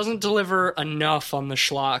doesn't deliver enough on the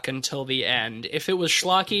schlock until the end. If it was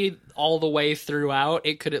schlocky all the way throughout,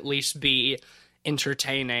 it could at least be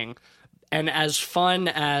entertaining. And as fun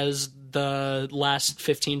as the last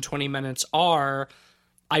 15-20 minutes are,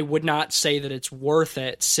 I would not say that it's worth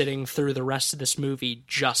it sitting through the rest of this movie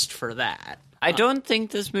just for that. I don't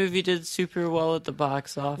think this movie did super well at the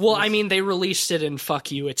box office. Well, I mean, they released it in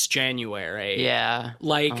fuck you, it's January. Yeah.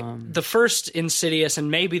 The first Insidious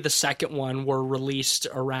and maybe the second one were released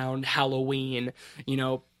around Halloween,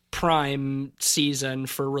 prime season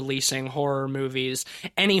for releasing horror movies.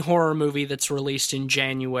 Any horror movie that's released in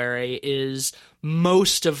January is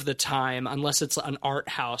most of the time, unless it's an art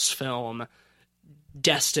house film,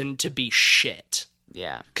 destined to be shit.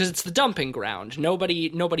 Yeah. Because it's the dumping ground. Nobody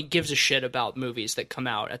gives a shit about movies that come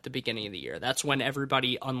out at the beginning of the year. That's when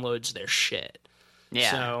everybody unloads their shit.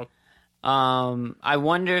 Yeah. So, I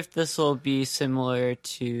wonder if this will be similar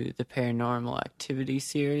to the Paranormal Activity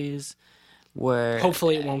series, where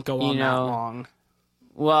hopefully it won't go on that long.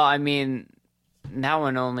 Well, I mean, that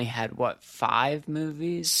one only had, 5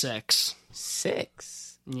 movies? 6.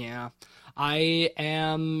 6? Yeah. I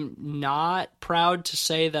am not proud to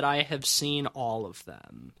say that I have seen all of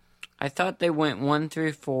them. I thought they went 1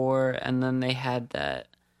 through 4, and then they had that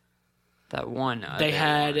one. They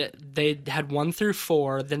had 1 through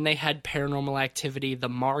 4, then they had Paranormal Activity, the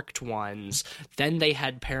marked ones, then they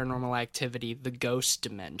had Paranormal Activity, the Ghost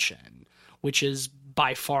Dimension, which is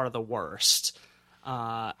by far the worst.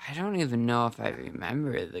 I don't even know if I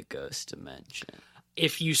remember the Ghost Dimension.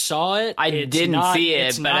 If you saw it, I didn't see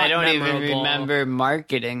it, but I don't memorable. even remember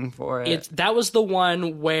marketing for it. That was the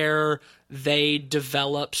one where they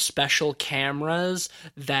develop special cameras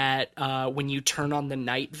that when you turn on the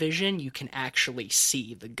night vision, you can actually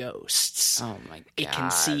see the ghosts. Oh my god. It can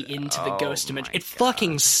see into the ghost dimension. It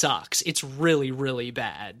fucking sucks. It's really, really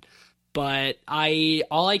bad. But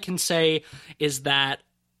all I can say is that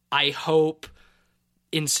I hope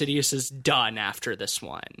Insidious is done after this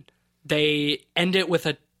one. They end it with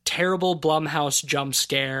a terrible Blumhouse jump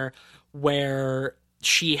scare where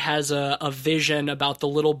she has a vision about the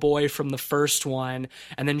little boy from the first one,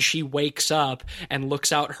 and then she wakes up and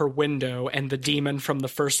looks out her window, and the demon from the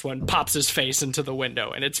first one pops his face into the window,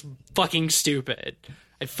 and it's fucking stupid.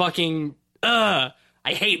 I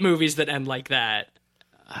hate movies that end like that.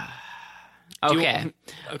 Okay.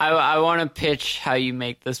 I want to pitch how you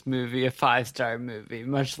make this movie a 5-star movie,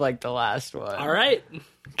 much like the last one. All right.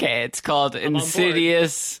 Okay, it's called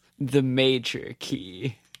Insidious: The Major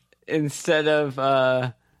Key. Instead of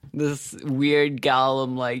this weird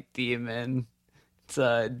golem-like demon, it's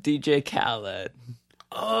DJ Khaled.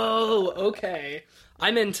 Oh, okay.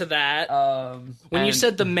 I'm into that. When you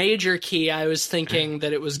said the major key, I was thinking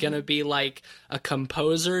that it was going to be like a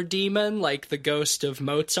composer demon, like the ghost of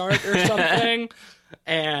Mozart or something.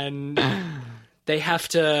 And they have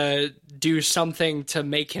to do something to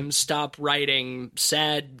make him stop writing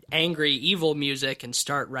sad, angry, evil music and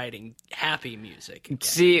start writing happy music again.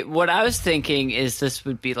 See, what I was thinking is this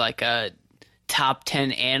would be like a top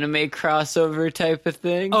 10 anime crossover type of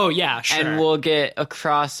thing. Oh, yeah, sure. And we'll get a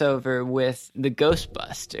crossover with the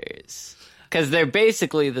Ghostbusters. Because they're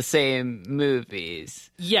basically the same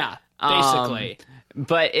movies. Yeah, basically.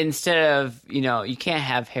 But instead of, you can't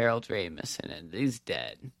have Harold Ramis in it. He's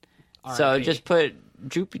dead. So just put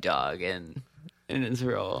Droopy Dog in his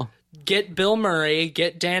role. Get Bill Murray,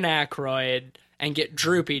 get Dan Aykroyd, and get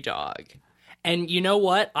Droopy Dog. And you know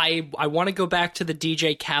what? I want to go back to the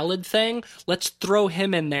DJ Khaled thing. Let's throw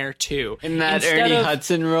him in there, too. In that Ernie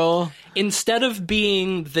Hudson role? Instead of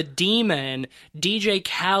being the demon, DJ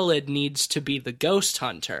Khaled needs to be the ghost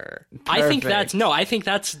hunter. Perfect. I think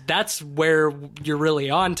that's where you're really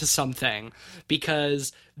on to something.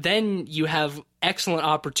 Because then you have excellent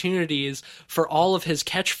opportunities for all of his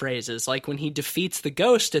catchphrases. Like when he defeats the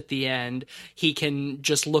ghost at the end, he can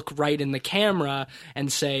just look right in the camera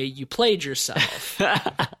and say, "You played yourself."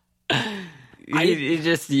 He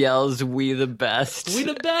just yells, "We the best." We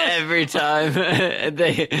the best. Every time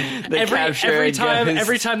they capture a ghost.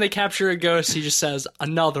 Every time they capture a ghost, he just says,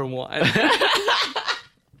 "Another one."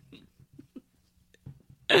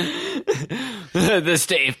 The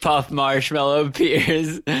Stay Puft Marshmallow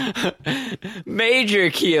appears. Major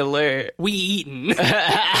key alert. We eaten.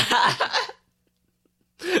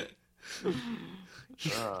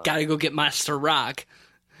 Gotta go get Master Rock.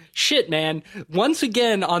 Shit, man. Once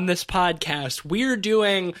again on this podcast, we're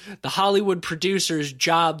doing the Hollywood producers'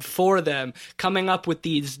 job for them, coming up with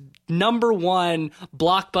these #1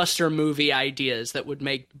 blockbuster movie ideas that would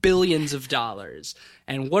make billions of dollars.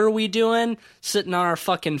 And what are we doing? Sitting on our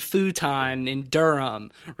fucking futon in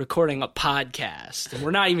Durham, recording a podcast. And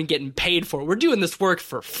we're not even getting paid for it. We're doing this work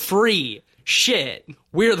for free. Shit.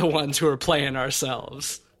 We're the ones who are playing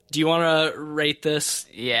ourselves. Do you want to rate this?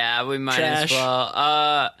 Yeah, we might trash? as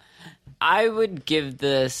well. I would give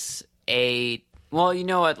this a... Well, you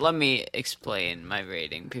know what? Let me explain my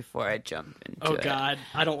rating before I jump into it. Oh, God.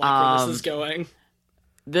 I don't like where this is going.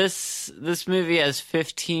 This movie has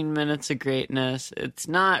 15 minutes of greatness. It's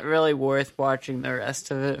not really worth watching the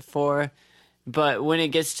rest of it for. But when it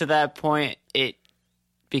gets to that point, it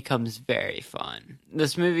becomes very fun.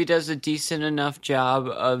 This movie does a decent enough job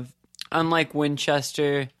of, unlike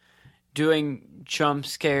Winchester, doing jump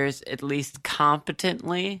scares at least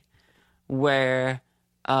competently, where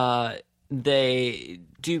they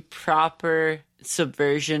do proper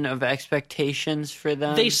subversion of expectations for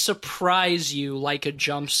them. They surprise you like a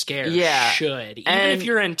jump scare should, even if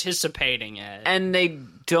you're anticipating it. And they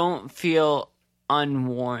don't feel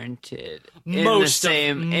unwarranted in the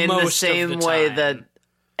same way that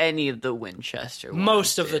any of the Winchester ones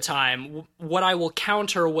most of the time. What I will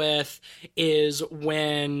counter with is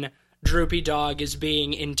when Droopy Dog is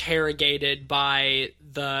being interrogated by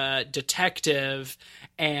the detective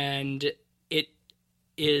and it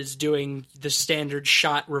is doing the standard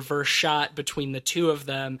reverse shot between the two of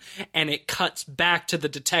them, and it cuts back to the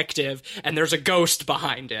detective and there's a ghost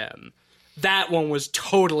behind him. That one was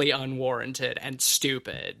totally unwarranted and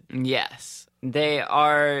stupid. Yes. They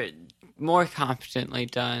are more competently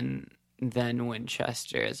done than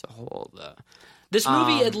Winchester as a whole, though. This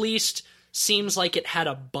movie at least seems like it had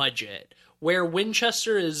a budget, where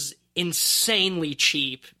Winchester is insanely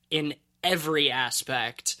cheap in every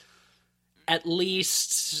aspect. At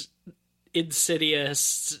least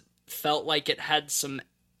Insidious felt like it had some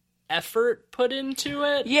effort put into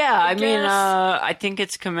it. Yeah, I mean, I think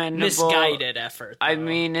it's commendable. Misguided effort, though. I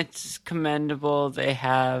mean, it's commendable. They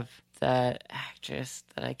have that actress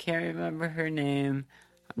that I can't remember her name.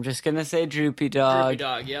 I'm just going to say Droopy Dog. Droopy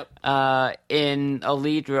Dog, yep. In a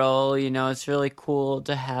lead role. You know, it's really cool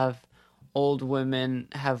to have old women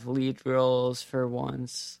have lead roles for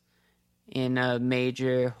once in a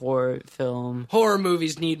major horror film. Horror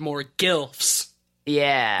movies need more gilfs.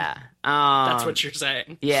 Yeah. That's what you're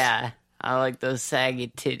saying. Yeah. I like those saggy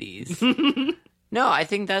titties. No, I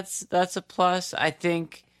think that's a plus. I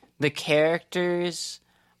think the characters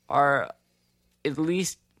are at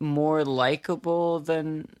least more likable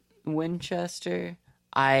than Winchester.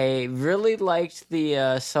 I really liked the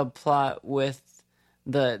subplot with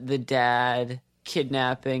the dad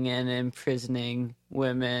kidnapping and imprisoning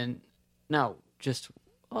women. No, just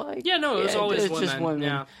it was always women. Just women.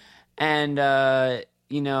 Yeah. And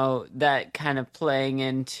you know, that kind of playing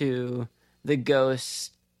into the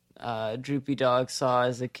ghosts Droopy Dog saw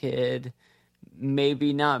as a kid,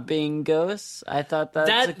 maybe not being ghosts. I thought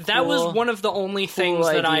that was one of the only things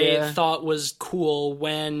that idea. I thought was cool,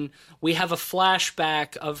 when we have a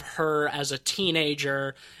flashback of her as a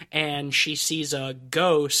teenager and she sees a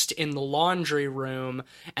ghost in the laundry room,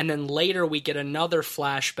 and then later we get another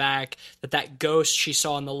flashback that ghost she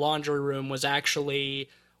saw in the laundry room was actually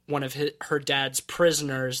one of her dad's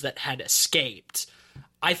prisoners that had escaped.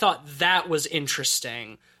 I thought that was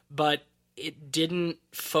interesting, but it didn't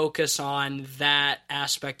focus on that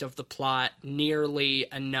aspect of the plot nearly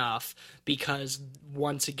enough, because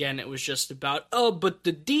once again it was just about, oh, but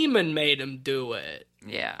the demon made him do it.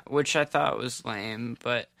 Yeah, which I thought was lame,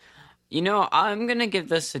 but you know, I'm gonna give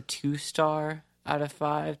this a 2-star out of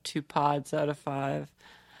 5, 2 pods out of 5.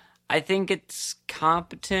 I think it's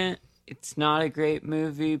competent. It's not a great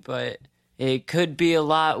movie, but it could be a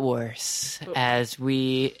lot worse, as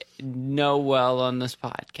we know well on this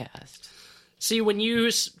podcast. See, when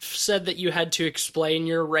you said that you had to explain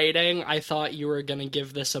your rating, I thought you were going to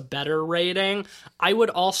give this a better rating. I would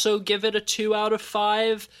also give it a 2 out of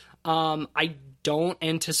 5. I don't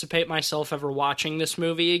anticipate myself ever watching this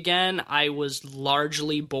movie again. I was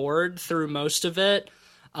largely bored through most of it.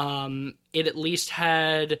 It at least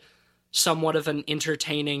had somewhat of an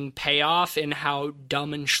entertaining payoff in how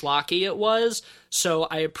dumb and schlocky it was, so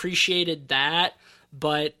I appreciated that,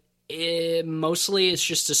 but mostly it's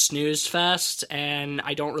just a snooze fest, and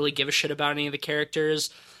I don't really give a shit about any of the characters,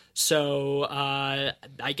 so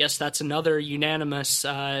I guess that's another unanimous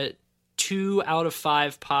 2 out of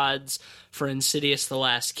 5 pods for Insidious: The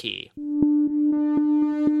Last Key.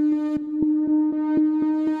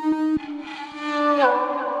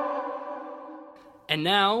 And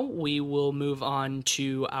now we will move on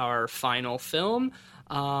to our final film,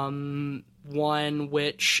 one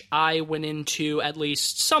which I went into at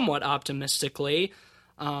least somewhat optimistically.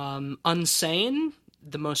 Unsane,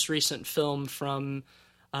 the most recent film from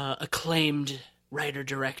acclaimed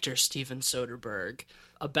writer-director Steven Soderbergh,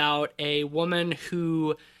 about a woman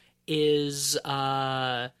who is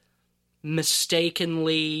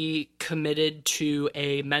mistakenly committed to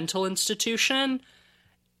a mental institution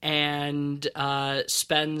and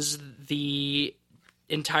spends the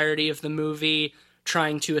entirety of the movie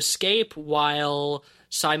trying to escape while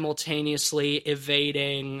simultaneously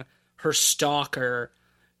evading her stalker,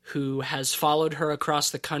 who has followed her across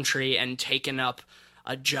the country and taken up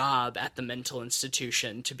a job at the mental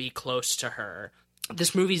institution to be close to her.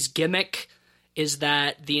 This movie's gimmick is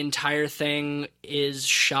that the entire thing is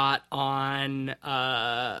shot on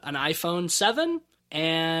an iPhone 7,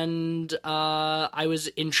 and I was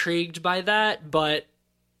intrigued by that, but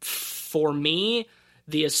for me,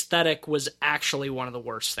 the aesthetic was actually one of the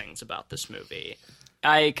worst things about this movie.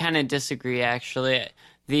 I kind of disagree, actually.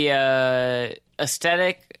 The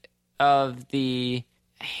aesthetic of the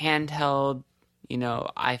handheld,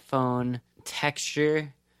 iPhone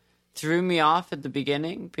texture threw me off at the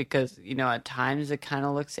beginning because, at times it kind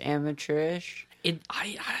of looks amateurish.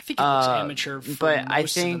 I think it looks amateur for but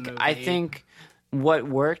most of the movie. I think what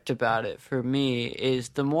worked about it for me is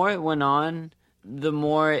the more it went on, the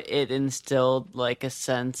more it instilled like a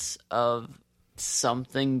sense of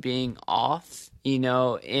something being off,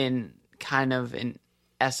 in kind of an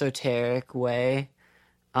esoteric way,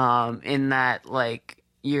 in that like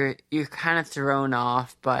you're kind of thrown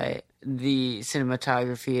off by the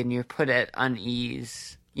cinematography and you're put at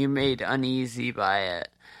unease. You're made uneasy by it,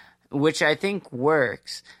 which I think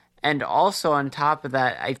works. And also on top of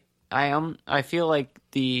that, I feel like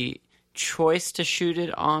the choice to shoot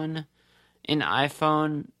it on an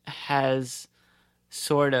iPhone has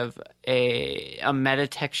sort of a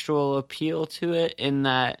metatextual appeal to it, in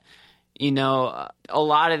that, a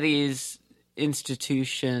lot of these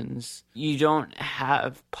institutions, you don't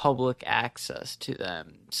have public access to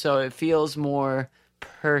them. So it feels more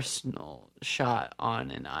personal shot on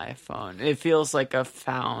an iPhone. It feels like a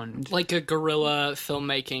guerrilla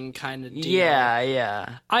filmmaking kind of deal.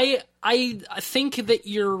 Yeah. I think that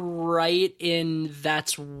you're right in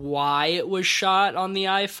that's why it was shot on the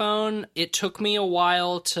iPhone. It took me a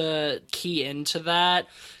while to key into that,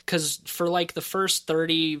 because for like the first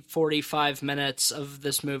 30-45 minutes of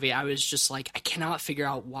this movie, I was just like, I cannot figure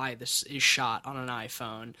out why this is shot on an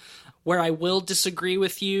iPhone. Where I will disagree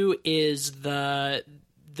with you is the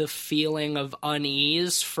feeling of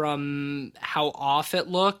unease from how off it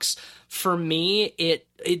looks. For me,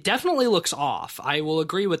 it definitely looks off. I will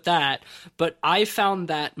agree with that, but I found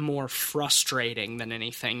that more frustrating than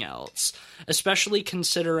anything else, especially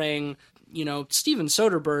considering, Steven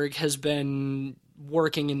Soderbergh has been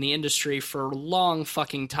working in the industry for a long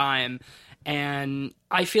fucking time, and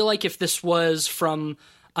I feel like if this was from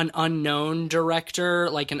an unknown director,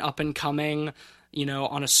 like an up-and-coming,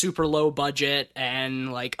 on a super low budget,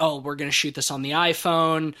 and like, oh, we're going to shoot this on the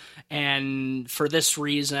iPhone, and for this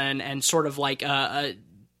reason, and sort of like a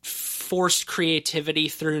forced creativity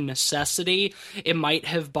through necessity, it might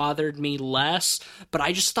have bothered me less, but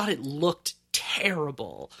I just thought it looked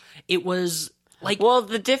terrible. It was like... Well,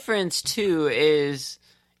 the difference, too, is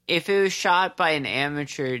if it was shot by an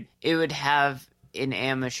amateur, it would have an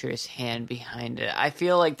amateur's hand behind it. I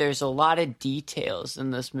feel like there's a lot of details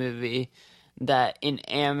in this movie that an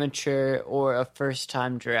amateur or a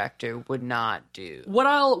first-time director would not do. What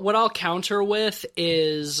I'll counter with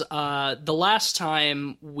is the last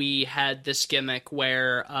time we had this gimmick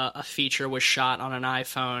where a feature was shot on an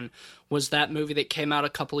iPhone was that movie that came out a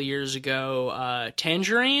couple of years ago,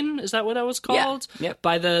 Tangerine? Is that what that was called? Yeah. Yep.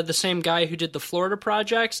 By the same guy who did the Florida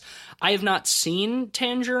Projects. I have not seen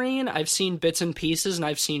Tangerine. I've seen bits and pieces, and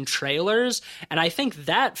I've seen trailers, and I think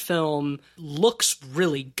that film looks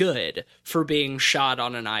really good for being shot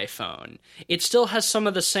on an iPhone. It still has some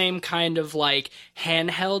of the same kind of like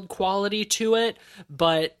handheld quality to it,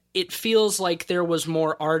 but it feels like there was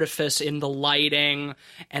more artifice in the lighting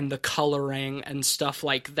and the coloring and stuff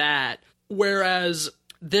like that. Whereas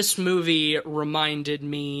this movie reminded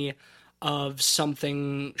me of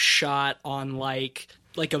something shot on like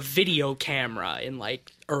a video camera in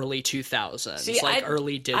like early 2000s,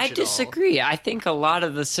 early digital. I disagree. I think a lot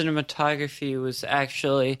of the cinematography was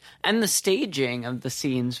actually, and the staging of the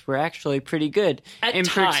scenes were actually pretty good. In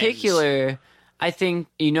particular, I think,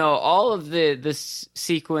 all of the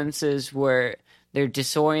sequences where they're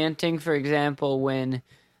disorienting, for example, when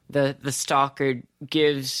the stalker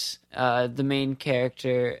gives the main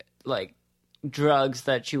character, like, drugs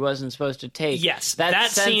that she wasn't supposed to take. Yes,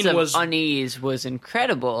 that sense scene of was unease was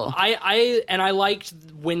incredible. I liked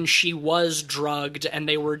when she was drugged and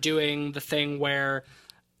they were doing the thing where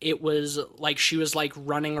it was like she was like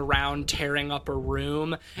running around tearing up a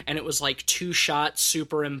room, and it was like two shots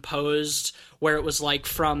superimposed where it was like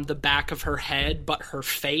from the back of her head, but her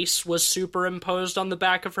face was superimposed on the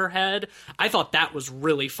back of her head. I thought that was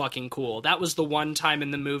really fucking cool. That was the one time in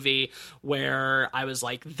the movie where I was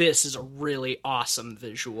like, this is a really awesome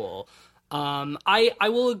visual. I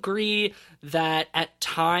will agree that at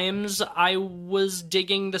times I was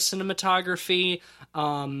digging the cinematography,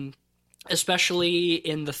 especially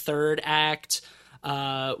in the third act.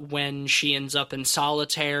 when she ends up in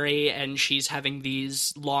solitary and she's having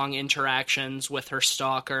these long interactions with her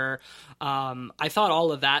stalker. I thought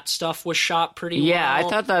all of that stuff was shot pretty well. Yeah, I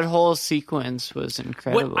thought that whole sequence was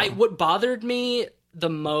incredible. What bothered me the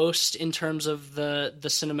most in terms of the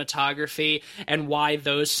cinematography and why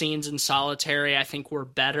those scenes in solitary I think were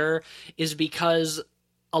better is because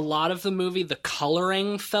a lot of the movie, the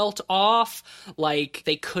coloring felt off. Like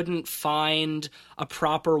they couldn't find a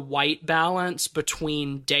proper white balance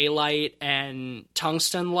between daylight and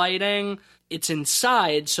tungsten lighting. It's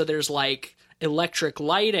inside, so there's like electric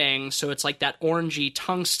lighting, so it's like that orangey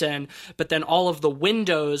tungsten, but then all of the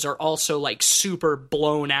windows are also like super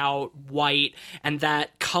blown out white, and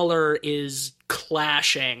that color is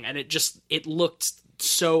clashing, and it looked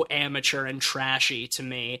so amateur and trashy to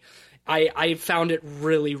me. I found it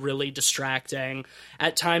really, really distracting.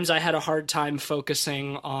 At times I had a hard time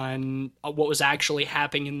focusing on what was actually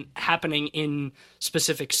happening in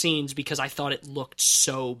specific scenes because I thought it looked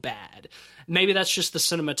so bad. Maybe that's just the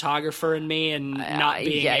cinematographer in me and not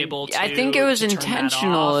being able to. I think it was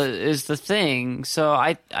intentional is the thing. So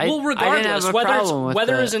well, regardless, I didn't have a problem with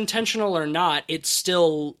whether it. it's intentional or not, it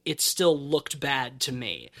still looked bad to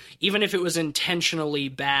me. Even if it was intentionally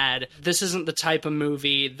bad, this isn't the type of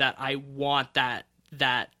movie that I want that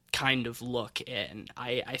kind of look in.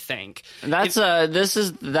 I think this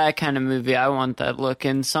is that kind of movie I want that look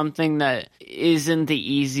in, something that isn't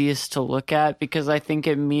the easiest to look at because I think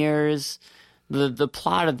it mirrors the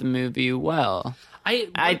plot of the movie well.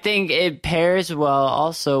 I think it pairs well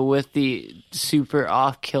also with the super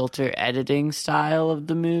off-kilter editing style of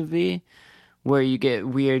the movie where you get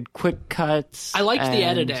weird quick cuts. I liked the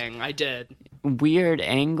editing. I did. Weird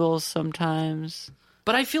angles sometimes.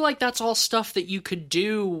 But I feel like that's all stuff that you could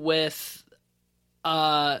do with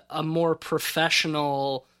a more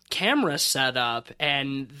professional camera setup,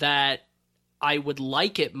 and that I would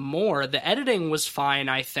like it more. The editing was fine,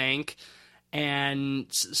 I think, and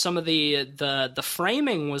some of the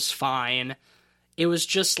framing was fine. It was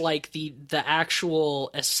just like the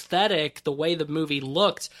actual aesthetic, the way the movie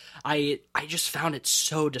looked, I just found it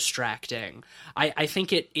so distracting. I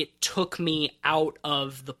think it took me out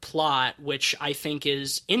of the plot, which I think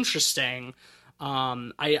is interesting.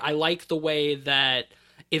 I like the way that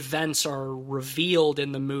events are revealed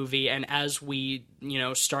in the movie, and as we,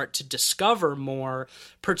 start to discover more,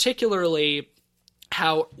 particularly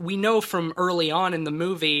how we know from early on in the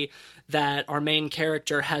movie that our main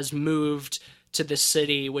character has moved to this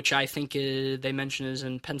city, which I think they mention is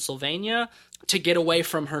in Pennsylvania, to get away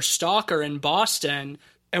from her stalker in Boston.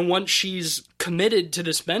 And once she's committed to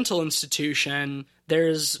this mental institution,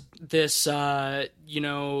 there's this,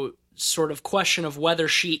 sort of question of whether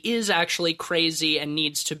she is actually crazy and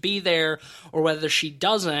needs to be there or whether she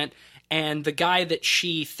doesn't. And the guy that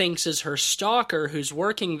she thinks is her stalker who's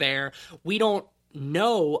working there, we don't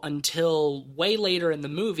know until way later in the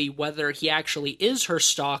movie whether he actually is her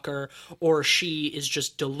stalker or she is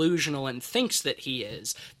just delusional and thinks that he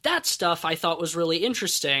is. That stuff I thought was really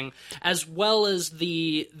interesting, as well as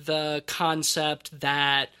the concept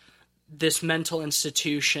that this mental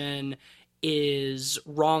institution is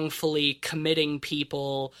wrongfully committing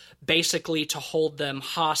people basically to hold them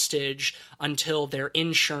hostage until their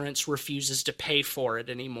insurance refuses to pay for it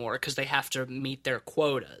anymore because they have to meet their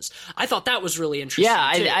quotas. I thought that was really interesting.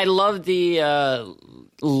 Yeah, too. I love the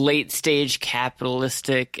late stage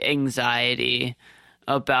capitalistic anxiety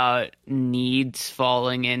about needs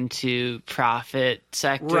falling into profit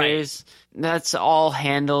sectors. Right. That's all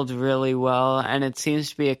handled really well, and it seems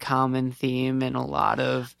to be a common theme in a lot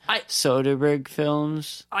of Soderbergh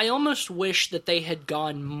films. I almost wish that they had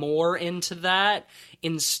gone more into that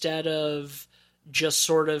instead of just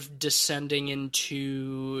sort of descending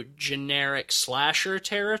into generic slasher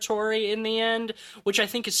territory in the end, which I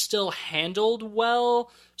think is still handled well,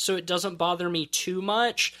 so it doesn't bother me too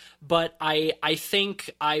much. But I think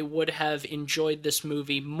I would have enjoyed this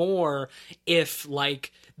movie more if,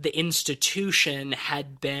 like, the institution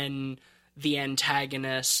had been the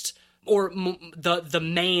antagonist, or the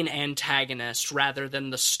main antagonist rather than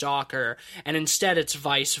the stalker, and instead it's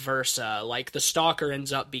vice versa. Like, the stalker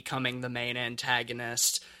ends up becoming the main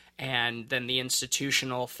antagonist, and then the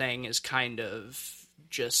institutional thing is kind of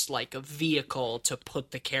just like a vehicle to put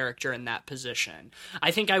the character in that position. I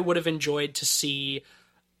think I would have enjoyed to see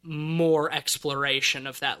more exploration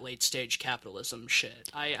of that late stage capitalism shit.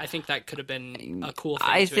 I think that could have been a cool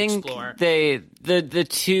thing to explore. I think the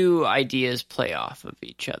two ideas play off of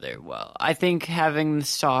each other well. I think having the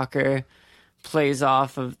stalker plays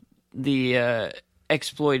off of the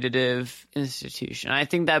exploitative institution. I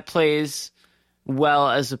think that plays well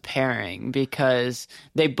as a pairing because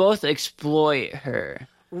they both exploit her.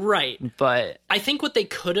 Right. But I think what they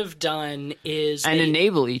could have done is...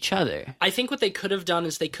 enable each other. I think what they could have done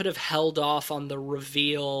is they could have held off on the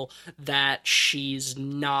reveal that she's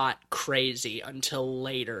not crazy until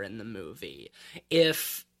later in the movie.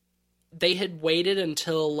 If they had waited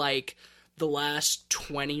until, like, the last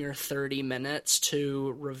 20 or 30 minutes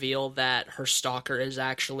to reveal that her stalker is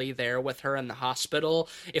actually there with her in the hospital,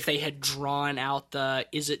 if they had drawn out the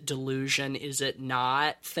is it delusion, is it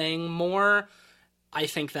not thing more... I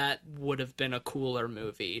think that would have been a cooler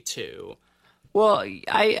movie, too. Well,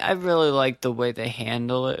 I really like the way they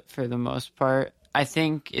handle it for the most part. I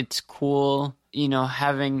think it's cool,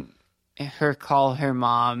 having her call her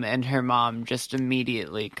mom and her mom just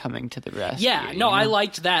immediately coming to the rescue. Yeah, no, I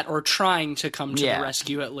liked that, or trying to come to the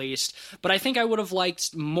rescue at least. But I think I would have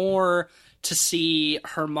liked more to see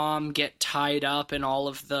her mom get tied up in all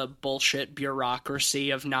of the bullshit bureaucracy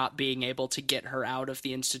of not being able to get her out of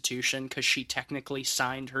the institution because she technically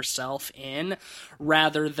signed herself in,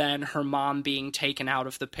 rather than her mom being taken out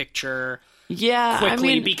of the picture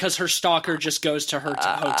quickly because her stalker just goes to her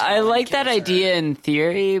hotel. I like that idea in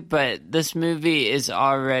theory, but this movie is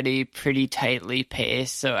already pretty tightly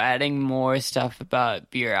paced, so adding more stuff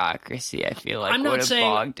about bureaucracy, I feel like would have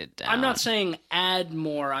bogged it down. I'm not saying add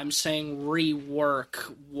more, I'm saying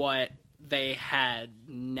rework what they had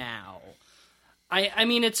now. I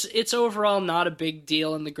mean, it's overall not a big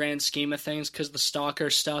deal in the grand scheme of things because the stalker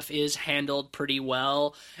stuff is handled pretty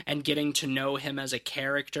well, and getting to know him as a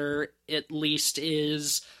character at least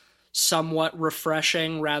is somewhat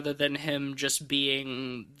refreshing rather than him just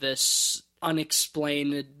being this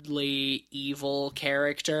unexplainedly evil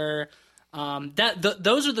character.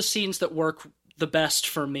 Those are the scenes that work the best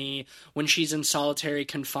for me when she's in solitary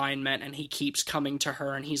confinement and he keeps coming to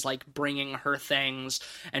her and he's like bringing her things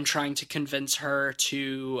and trying to convince her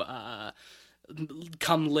to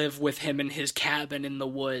come live with him in his cabin in the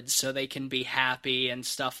woods so they can be happy and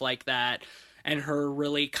stuff like that, and her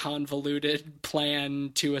really convoluted plan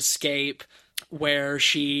to escape where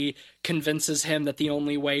she convinces him that the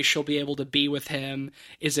only way she'll be able to be with him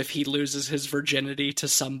is if he loses his virginity to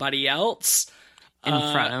somebody else in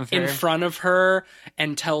front of her,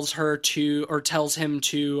 and tells him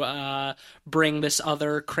to bring this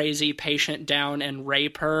other crazy patient down and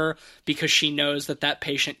rape her because she knows that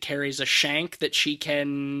patient carries a shank that she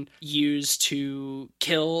can use to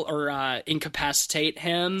kill or incapacitate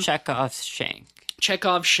him. Chekhov's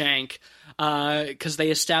shank. Because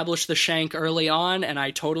they established the shank early on, and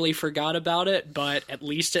I totally forgot about it, but at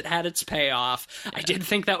least it had its payoff. Yeah. I did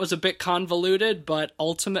think that was a bit convoluted, but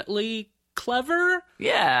ultimately clever.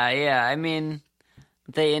 Yeah. I mean,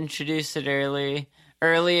 they introduced it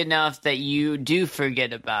early enough that you do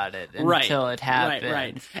forget about it until it happens.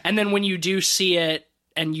 Right. And then when you do see it,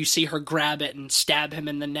 and you see her grab it and stab him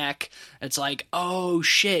in the neck, it's like, oh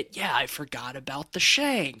shit, yeah, I forgot about the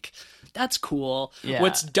shank. That's cool. Yeah.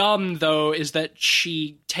 What's dumb, though, is that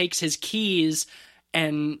she takes his keys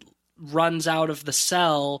and runs out of the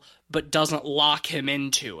cell, but doesn't lock him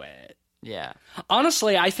into it. Yeah.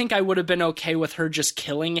 Honestly, I think I would have been okay with her just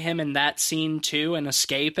killing him in that scene, too, and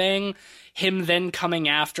escaping. Him then coming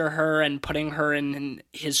after her and putting her in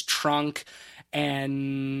his trunk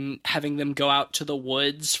and having them go out to the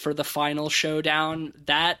woods for the final showdown.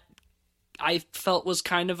 That, I felt, was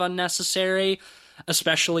kind of unnecessary,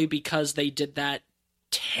 especially because they did that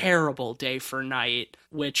terrible Day for Night,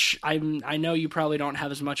 which I know you probably don't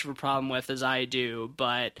have as much of a problem with as I do,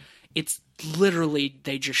 but it's literally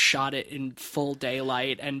they just shot it in full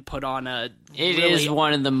daylight and put on It is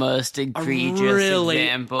one of the most egregious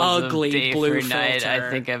examples ugly of Day blue for Night filter I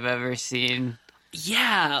think I've ever seen.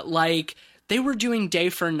 Yeah, like they were doing Day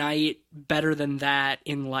for Night better than that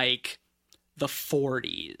in like the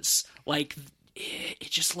 40s. Like it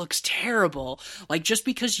just looks terrible. Like, just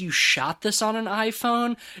because you shot this on an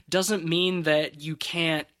iPhone doesn't mean that you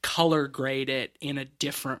can't color grade it in a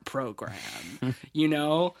different program. You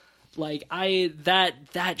know? Like,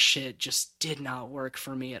 that shit just did not work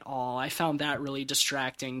for me at all. I found that really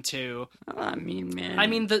distracting, too. I mean,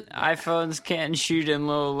 man. The iPhones can't shoot in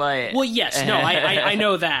low light. Well, yes, no, I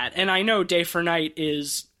know that. And I know Day for Night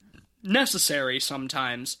is necessary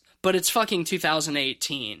sometimes. But it's fucking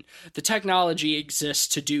 2018. The technology exists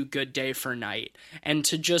to do good Day for Night. And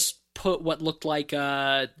to just put what looked like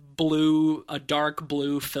a dark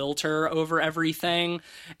blue filter over everything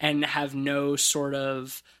and have no sort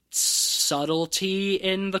of subtlety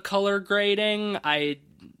in the color grading, I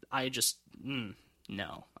just,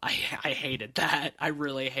 no. I hated that. I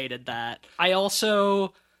really hated that. I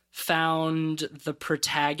also found the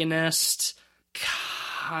protagonist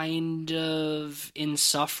kind of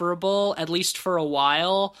insufferable, at least for a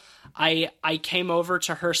while. I came over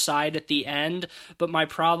to her side at the end, but my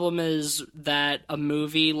problem is that a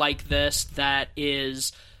movie like this that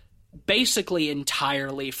is basically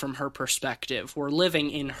entirely from her perspective, we're living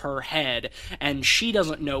in her head, and she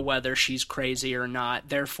doesn't know whether she's crazy or not,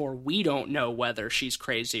 therefore we don't know whether she's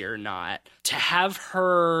crazy or not. To have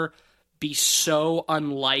her be so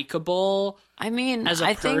unlikable, I mean, as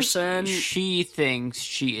a person, think she thinks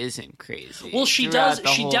she isn't crazy. well, she throughout does. the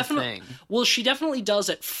She whole definitely. thing. Well, she definitely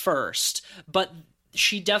does at first, but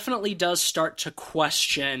she definitely does start to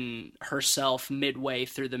question herself midway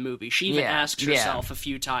through the movie. She even asks herself a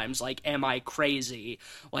few times, like, "Am I crazy?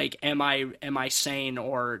 Like, am I sane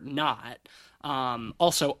or not?"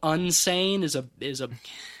 Also, Unsane is a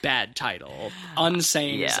bad title.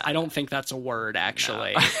 Unsane is, I don't think that's a word,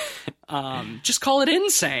 actually. No. Just call it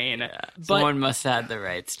Insane. Yeah. But someone must have the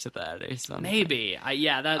rights to that or something. maybe.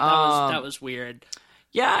 That was weird.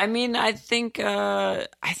 Yeah, I mean, I think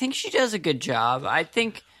she does a good job. I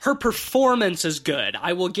think Her performance is good.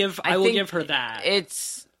 I will give her that.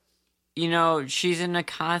 It's, she's in a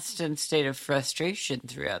constant state of frustration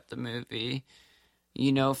throughout the movie.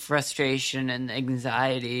 Frustration and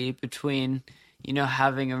anxiety between,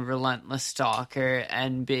 having a relentless stalker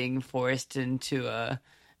and being forced into a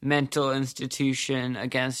mental institution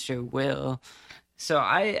against her will. So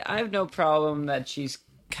I have no problem that she's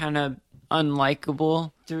kind of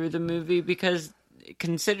unlikable through the movie, because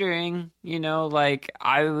considering,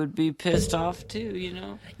 I would be pissed off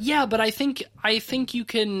too, Yeah, but I think you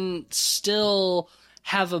can still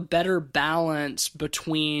have a better balance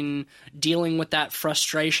between dealing with that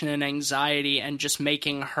frustration and anxiety and just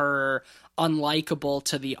making her unlikable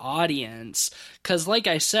to the audience, because like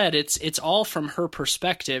I said, it's all from her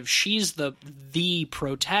perspective. She's the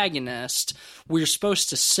protagonist. We're supposed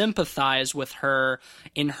to sympathize with her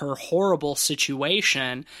in her horrible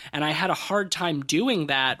situation, and I had a hard time doing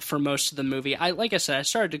that for most of the movie. Like I said, I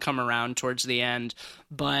started to come around towards the end,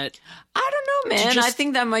 but I don't know, man. I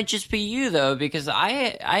think that might just be you though, because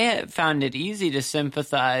I found it easy to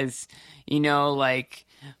sympathize,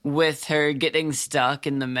 with her getting stuck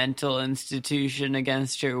in the mental institution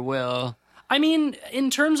against her will. I mean,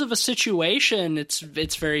 in terms of a situation, it's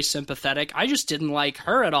very sympathetic. I just didn't like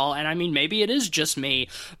her at all, and I mean, maybe it is just me,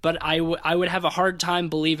 but I would have a hard time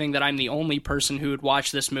believing that I'm the only person who would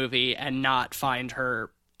watch this movie and not find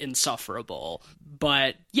her insufferable.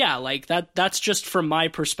 But yeah, like that's just from my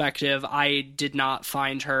perspective. I did not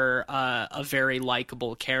find her a very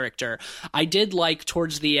likable character. I did like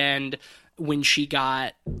towards the end when she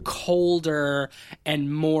got colder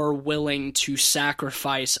and more willing to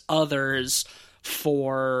sacrifice others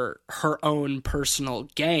for her own personal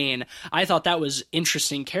gain. I thought that was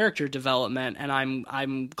interesting character development, and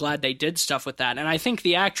I'm glad they did stuff with that. And I think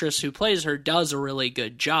the actress who plays her does a really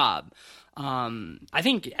good job. I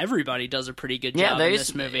think everybody does a pretty good job in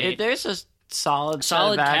this movie. There's a solid set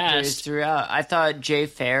of actors cast throughout. I thought Jay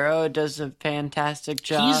Farrow does a fantastic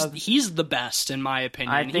job. He's the best in my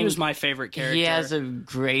opinion. He was my favorite character. He has a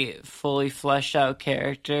great, fully fleshed out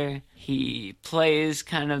character. He plays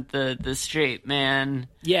kind of the straight man.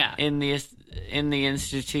 Yeah. In the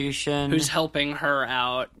institution, who's helping her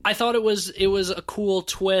out. I thought it was a cool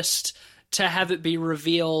twist to have it be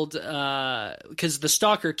revealed, because the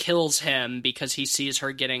stalker kills him because he sees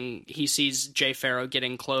Jay Farrow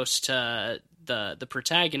getting close to the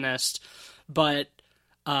protagonist. But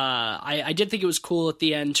I did think it was cool at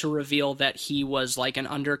the end to reveal that he was like an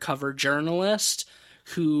undercover journalist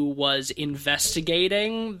who was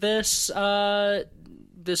investigating this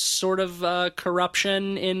sort of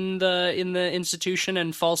corruption in the institution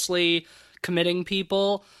and falsely committing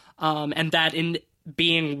people, and that in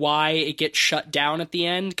being why it gets shut down at the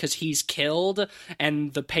end, because he's killed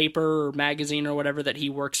and the paper or magazine or whatever that he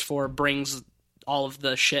works for brings all of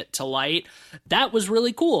the shit to light. That was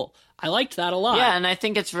really cool. I liked that a lot. Yeah, and I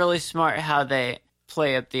think it's really smart how they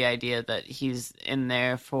play up the idea that he's in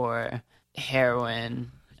there for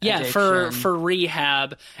heroin addiction. for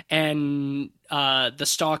rehab, and the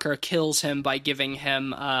stalker kills him by giving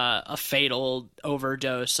him a fatal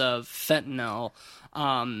overdose of fentanyl.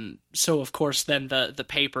 So of course then the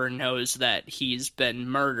paper knows that he's been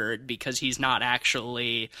murdered because he's not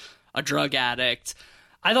actually a drug addict.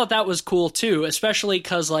 I thought that was cool too, especially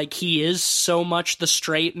because like he is so much the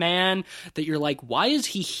straight man that you're like, why is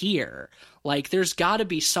he here? Like there's got to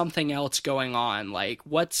be something else going on. Like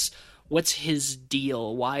what's his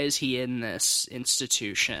deal? Why is he in this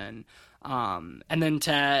institution? And then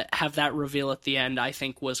to have that reveal at the end, I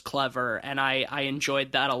think was clever, and I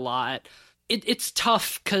enjoyed that a lot. It's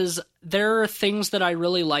tough because there are things that I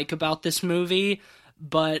really like about this movie,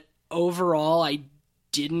 but overall I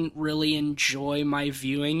didn't really enjoy my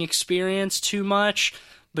viewing experience too much.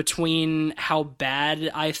 Between how bad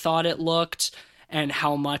I thought it looked and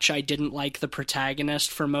how much I didn't like the protagonist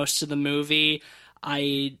for most of the movie,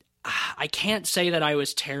 I can't say that I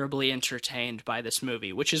was terribly entertained by this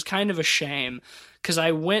movie, which is kind of a shame because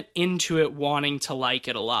I went into it wanting to like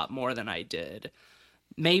it a lot more than I did.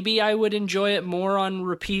 Maybe I would enjoy it more on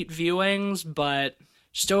repeat viewings, but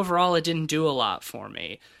just overall it didn't do a lot for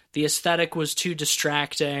me. The aesthetic was too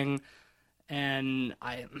distracting, and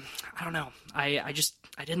I don't know. I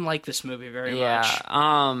didn't like this movie very much.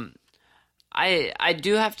 I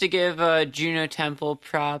do have to give Juno Temple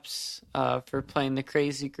props for playing the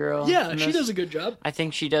crazy girl. Yeah, she does a good job. I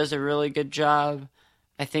think she does a really good job.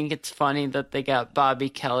 I think it's funny that they got Bobby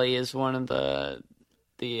Kelly as one of the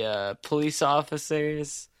police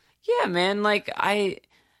officers. Yeah, man,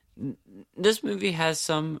 this movie has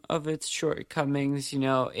some of its shortcomings,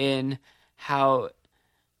 in how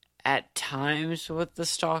at times with the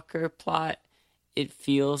stalker plot, it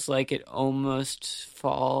feels like it almost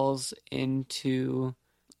falls into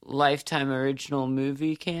Lifetime original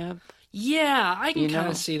movie camp. Yeah, I can kind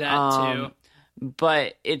of see that too.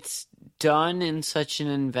 But it's done in such an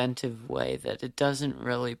inventive way that it doesn't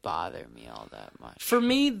really bother me all that much. For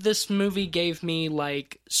me, this movie gave me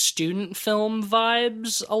student film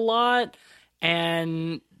vibes a lot,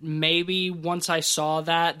 and maybe once I saw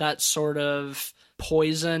that sort of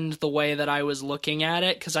poisoned the way that I was looking at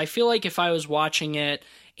it, because I feel like if I was watching it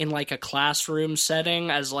in a classroom setting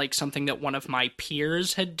as something that one of my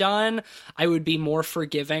peers had done, I would be more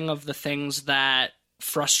forgiving of the things that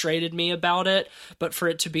frustrated me about it. But for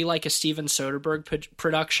it to be a Steven Soderbergh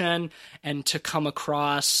production and to come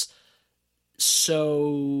across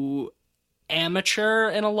so amateur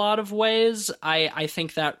in a lot of ways, I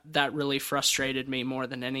think that really frustrated me more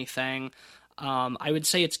than anything. I would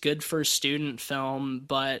say it's good for student film,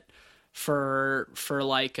 but for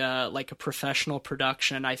a professional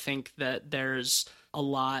production, I think that there's a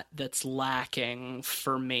lot that's lacking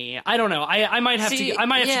for me. I don't know. I might have to go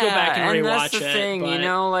back and rewatch that's the it. Thing,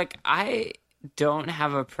 but... I don't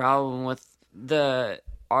have a problem with the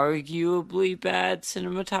arguably bad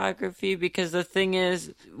cinematography, because the thing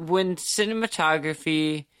is, when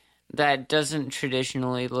cinematography that doesn't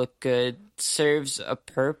traditionally look good serves a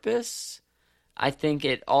purpose, I think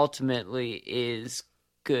it ultimately is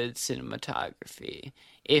good cinematography.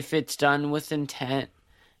 If it's done with intent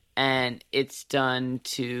and it's done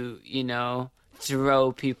to,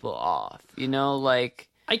 throw people off,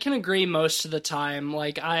 I can agree most of the time.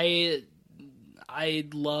 I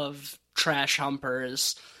love Trash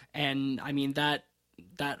Humpers, and I mean that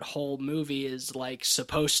whole movie is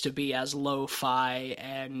supposed to be as lo-fi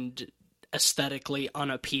and aesthetically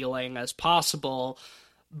unappealing as possible.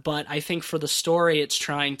 But I think for the story it's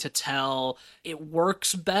trying to tell, it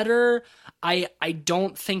works better. I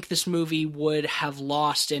don't think this movie would have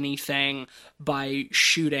lost anything by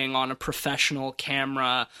shooting on a professional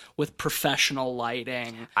camera with professional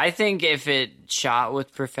lighting. I think if it shot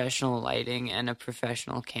with professional lighting and a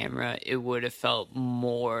professional camera, it would have felt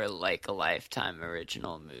more like a Lifetime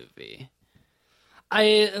original movie.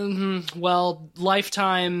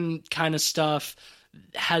 Lifetime kind of stuff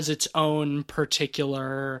has its own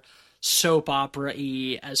particular soap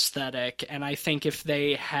opera-y aesthetic, and I think if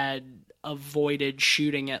they had avoided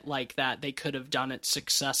shooting it like that, they could have done it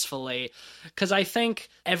successfully. Because I think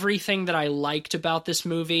everything that I liked about this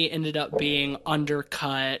movie ended up being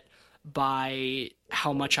undercut by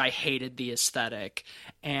how much I hated the aesthetic.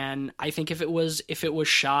 And I think if it was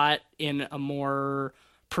shot in a more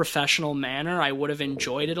professional manner, I would have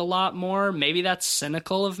enjoyed it a lot more. Maybe that's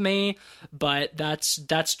cynical of me, but that's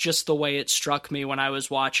just the way it struck me when I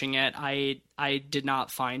was watching it. I did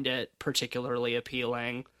not find it particularly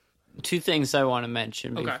appealing. Two things I want to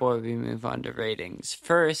mention before we move on to ratings.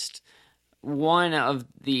 First, one of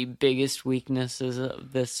the biggest weaknesses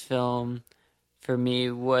of this film for me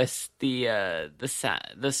was the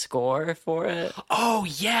score for it. Oh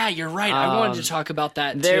yeah, you're right. I wanted to talk about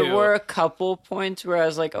that too. There were a couple points where I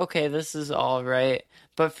was like, okay, this is all right,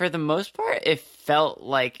 but for the most part, it felt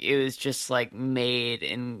like it was just made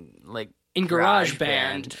in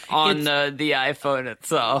GarageBand on the iPhone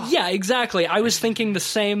itself. Yeah, exactly. I was thinking the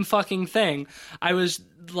same fucking thing. I was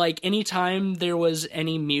anytime there was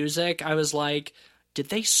any music, I was like, did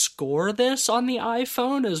they score this on the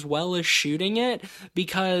iPhone as well as shooting it?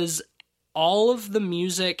 Because all of the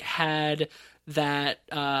music had that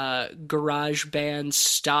GarageBand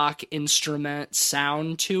stock instrument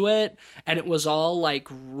sound to it, and it was all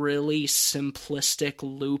really simplistic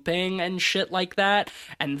looping and shit like that,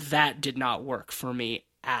 and that did not work for me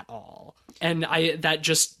at all. And that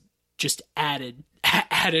just added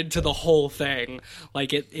to the whole thing.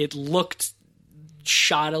 Like it looked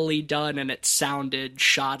shoddily done and it sounded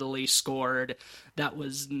shoddily scored. That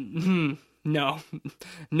was no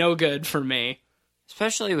good for me.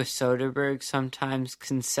 Especially with Soderbergh, sometimes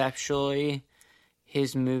conceptually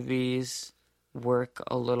his movies work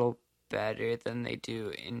a little better than they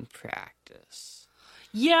do in practice.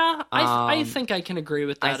 Yeah, I think I can agree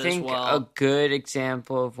with that I think as well. a good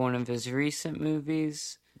example of one of his recent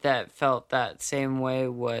movies that felt that same way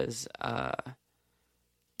was The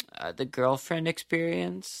Girlfriend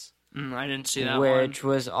Experience. I didn't see that which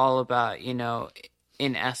was all about,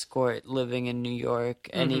 an escort living in New York,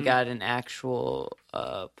 and he got an actual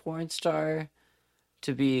porn star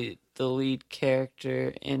to be the lead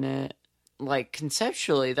character in it. Like,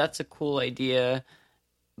 conceptually, that's a cool idea,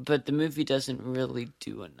 but the movie doesn't really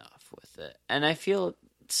do enough with it. And I feel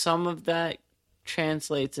some of that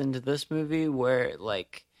translates into this movie where,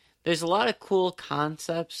 like, there's a lot of cool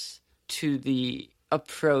concepts to the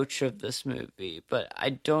approach of this movie, but I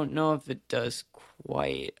don't know if it does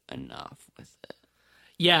quite enough with it.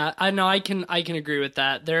 Yeah, I know I can agree with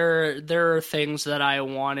that. There are things that I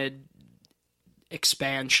wanted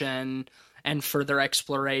expansion and further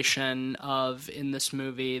exploration of in this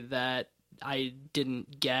movie that I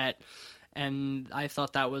didn't get, and I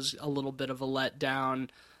thought that was a little bit of a letdown.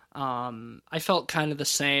 I felt kind of the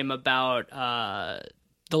same about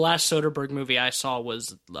the last Soderbergh movie I saw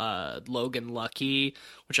was Logan Lucky,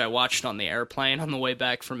 which I watched on the airplane on the way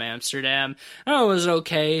back from Amsterdam. Oh, it was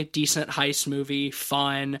okay, decent heist movie,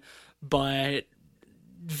 fun, but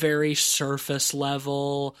very surface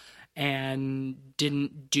level and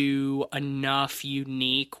didn't do enough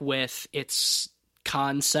unique with its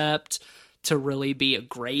concept to really be a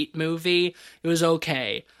great movie. It was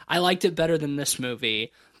okay. I liked it better than this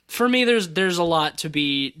movie. For me, there's a lot to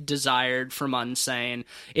be desired from Unsane.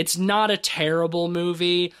 It's not a terrible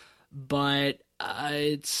movie, but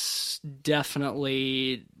it's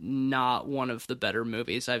definitely not one of the better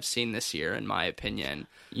movies I've seen this year, in my opinion.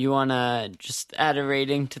 You want to just add a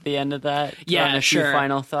rating to the end of that? Yeah, sure. Few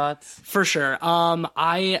final thoughts? For sure.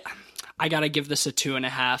 I gotta give this a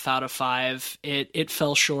 2.5 out of 5. It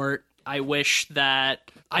fell short. I wish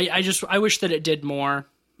that I wish that it did more.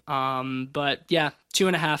 But yeah,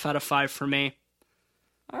 2.5 out of 5 for me.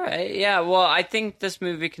 All right. Yeah. Well, I think this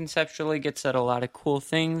movie conceptually gets at a lot of cool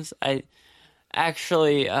things. I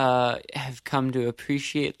actually have come to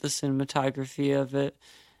appreciate the cinematography of it.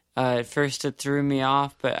 At first it threw me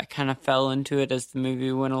off, but I kind of fell into it as the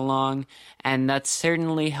movie went along. And that's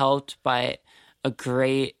certainly helped by a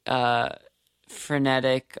great,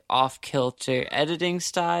 frenetic, off-kilter editing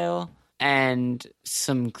style. And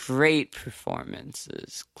some great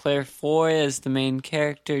performances. Claire Foy as the main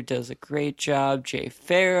character does a great job. Jay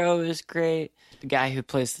Farrow is great. The guy who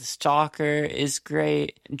plays the stalker is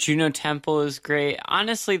great. Juno Temple is great.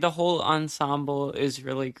 Honestly, the whole ensemble is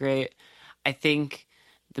really great. I think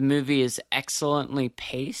the movie is excellently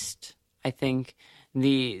paced. I think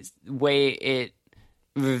the way it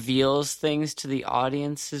reveals things to the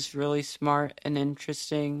audience is really smart and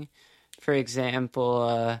interesting. For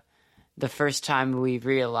example, the first time we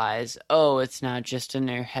realize, it's not just in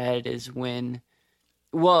her head is when,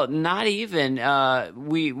 well, not even,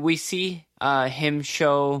 we see him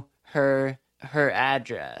show her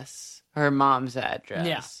address, her mom's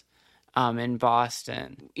address, in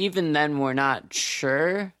Boston. Even then, we're not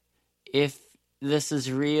sure if this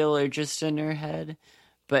is real or just in her head.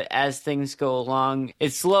 But as things go along,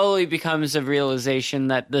 it slowly becomes a realization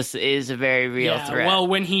that this is a very real threat. Well,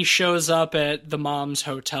 when he shows up at the mom's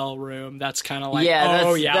hotel room, that's kind of like,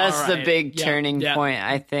 that's the big turning point,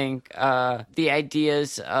 I think. The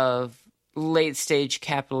ideas of late-stage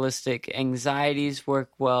capitalistic anxieties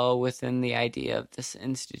work well within the idea of this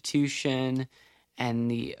institution and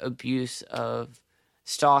the abuse of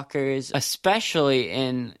stalkers, especially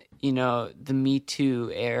in, the Me Too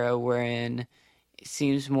era wherein it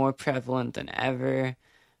seems more prevalent than ever.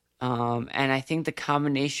 And I think the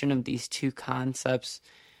combination of these two concepts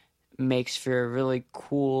makes for a really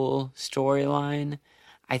cool storyline.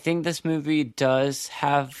 I think this movie does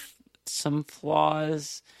have some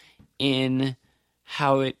flaws in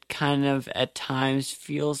how it kind of at times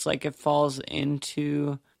feels like it falls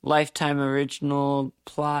into Lifetime original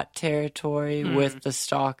plot territory with the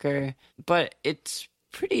stalker, but it's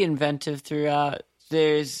pretty inventive throughout.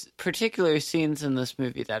 There's particular scenes in this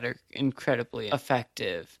movie that are incredibly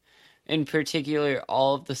effective. In particular,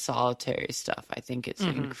 all of the solitary stuff. I think it's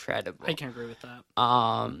incredible. I can agree with that.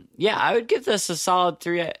 I would give this a solid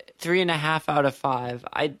 3.5 out of 5.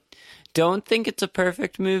 I don't think it's a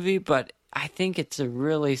perfect movie, but I think it's a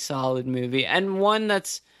really solid movie and one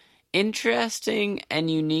that's interesting and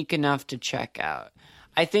unique enough to check out.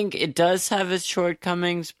 I think it does have its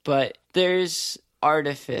shortcomings, but there's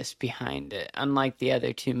artifice behind it, unlike the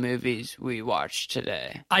other two movies we watched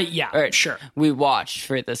today. Sure. We watched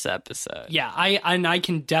for this episode. Yeah, I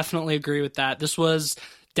can definitely agree with that. This was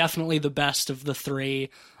definitely the best of the three.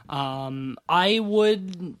 I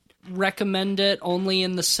would recommend it only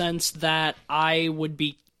in the sense that I would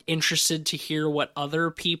be interested to hear what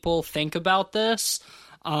other people think about this.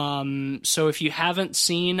 So if you haven't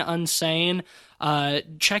seen Unsane,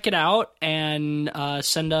 check it out and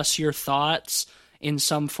send us your thoughts in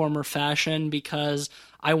some form or fashion, because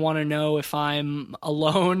I want to know if I'm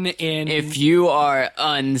alone in... If you are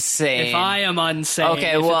unsane. If I am unsane.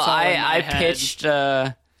 Okay, well, I pitched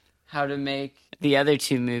how to make the other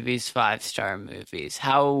two movies 5-star movies.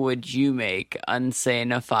 How would you make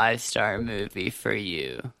Unsane a 5-star movie for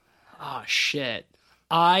you? Oh, shit.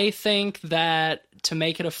 I think that to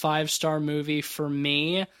make it a 5-star movie for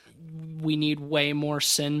me, we need way more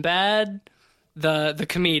Sinbad, the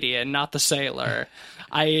comedian, not the sailor.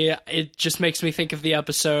 It just makes me think of the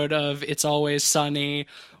episode of It's Always Sunny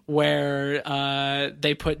where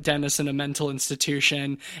they put Dennis in a mental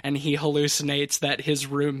institution and he hallucinates that his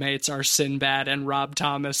roommates are Sinbad and Rob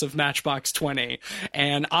Thomas of Matchbox 20.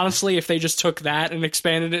 And honestly, if they just took that and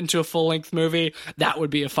expanded it into a full-length movie, that would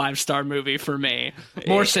be a 5-star movie for me.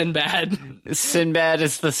 More Sinbad. Sinbad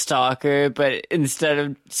is the stalker, but instead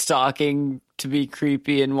of stalking to be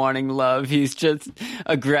creepy and wanting love, he's just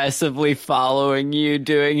aggressively following you,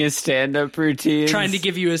 doing his stand-up routines, trying to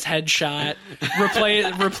give you his headshot.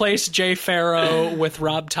 Replace Jay Farrow with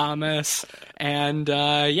Rob Thomas, and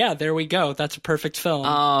there we go. That's a perfect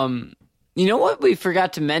film. You know what we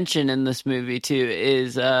forgot to mention in this movie too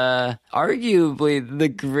is arguably the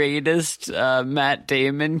greatest Matt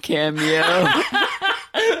Damon cameo.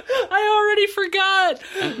 I already forgot.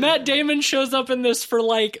 Matt Damon shows up in this for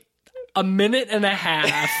like a minute and a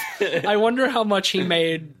half. I wonder how much he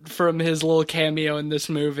made from his little cameo in this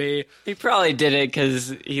movie. He probably did it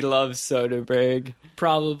because he loves Soderbergh.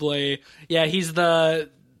 Probably. Yeah, he's the...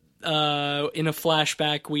 in a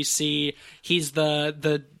flashback we see he's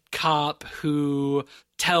the cop who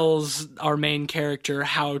tells our main character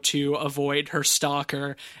how to avoid her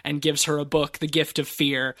stalker and gives her a book, The Gift of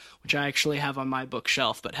Fear, which I actually have on my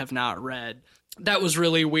bookshelf but have not read. That was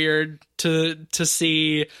really weird to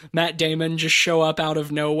see Matt Damon just show up out of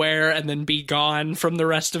nowhere and then be gone from the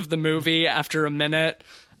rest of the movie after a minute.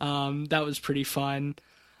 That was pretty fun.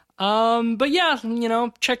 But yeah,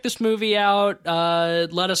 check this movie out.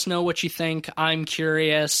 Let us know what you think. I'm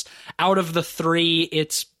curious. Out of the three,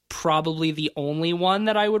 it's probably the only one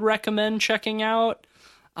that I would recommend checking out.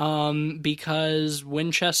 Because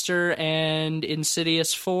Winchester and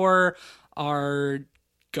Insidious 4 are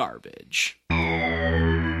garbage.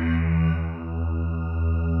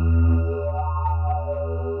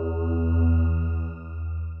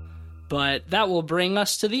 But that will bring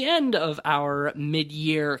us to the end of our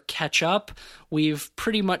mid-year catch-up. We've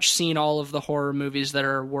pretty much seen all of the horror movies that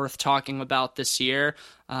are worth talking about this year,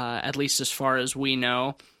 at least as far as we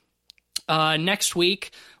know. Next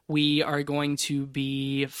week, we are going to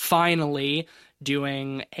be finally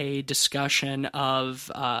doing a discussion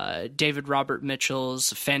of David Robert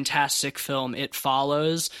Mitchell's fantastic film, It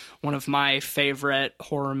Follows, one of my favorite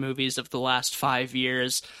horror movies of the last 5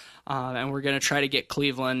 years. And we're going to try to get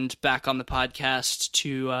Cleveland back on the podcast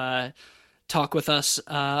to talk with us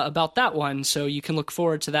about that one. So you can look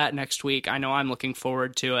forward to that next week. I know I'm looking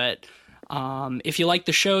forward to it. If you like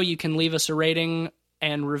the show, you can leave us a rating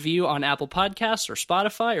and review on Apple Podcasts or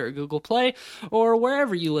Spotify or Google Play or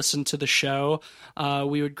wherever you listen to the show.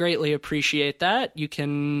 We would greatly appreciate that. You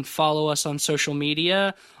can follow us on social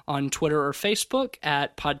media on Twitter or Facebook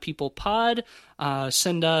at PodPeoplePod.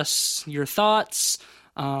 Send us your thoughts,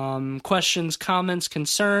 questions, comments,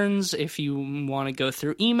 concerns. If you want to go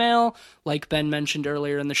through email, like Ben mentioned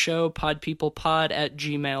earlier in the show,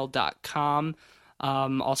 podpeoplepod@gmail.com.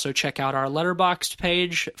 Also check out our Letterboxd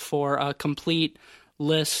page for a complete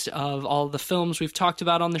list of all the films we've talked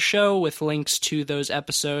about on the show with links to those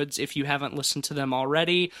episodes if you haven't listened to them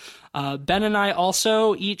already. Ben and I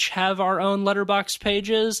also each have our own Letterboxd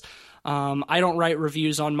pages. I don't write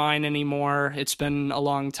reviews on mine anymore. It's been a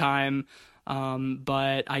long time.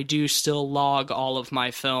 But I do still log all of my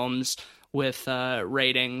films with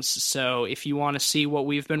ratings. So if you want to see what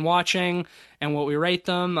we've been watching and what we rate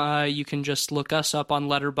them, you can just look us up on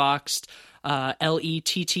Letterboxd,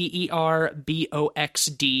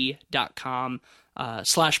 letterboxd.com,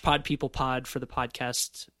 /podpeoplepod for the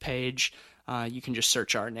podcast page. You can just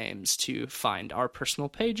search our names to find our personal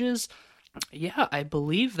pages. Yeah, I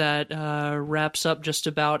believe that wraps up just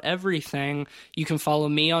about everything. You can follow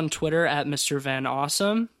me on Twitter at Mr. Van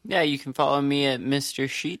Awesome. Yeah, you can follow me at Mr.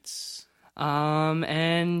 Sheets.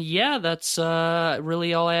 And yeah, that's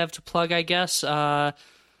really all I have to plug, I guess.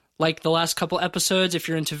 Like the last couple episodes, if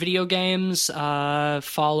you're into video games,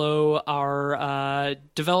 follow our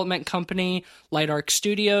development company, Light Arc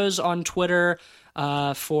Studios, on Twitter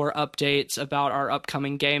for updates about our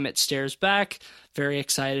upcoming game, It Stares Back. Very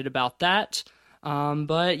excited about that.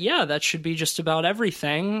 But yeah, that should be just about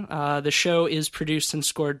everything. The show is produced and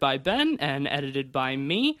scored by Ben and edited by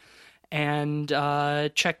me. And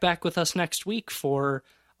check back with us next week for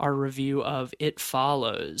our review of It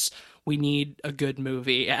Follows. We need a good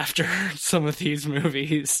movie after some of these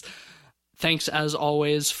movies. Thanks, as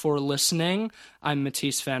always, for listening. I'm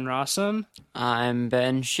Matisse Van Rossum. I'm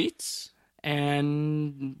Ben Sheets.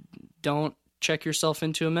 And don't check yourself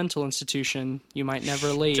into a mental institution. You might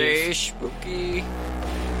never leave. Stay spooky.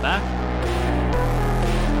 Bye.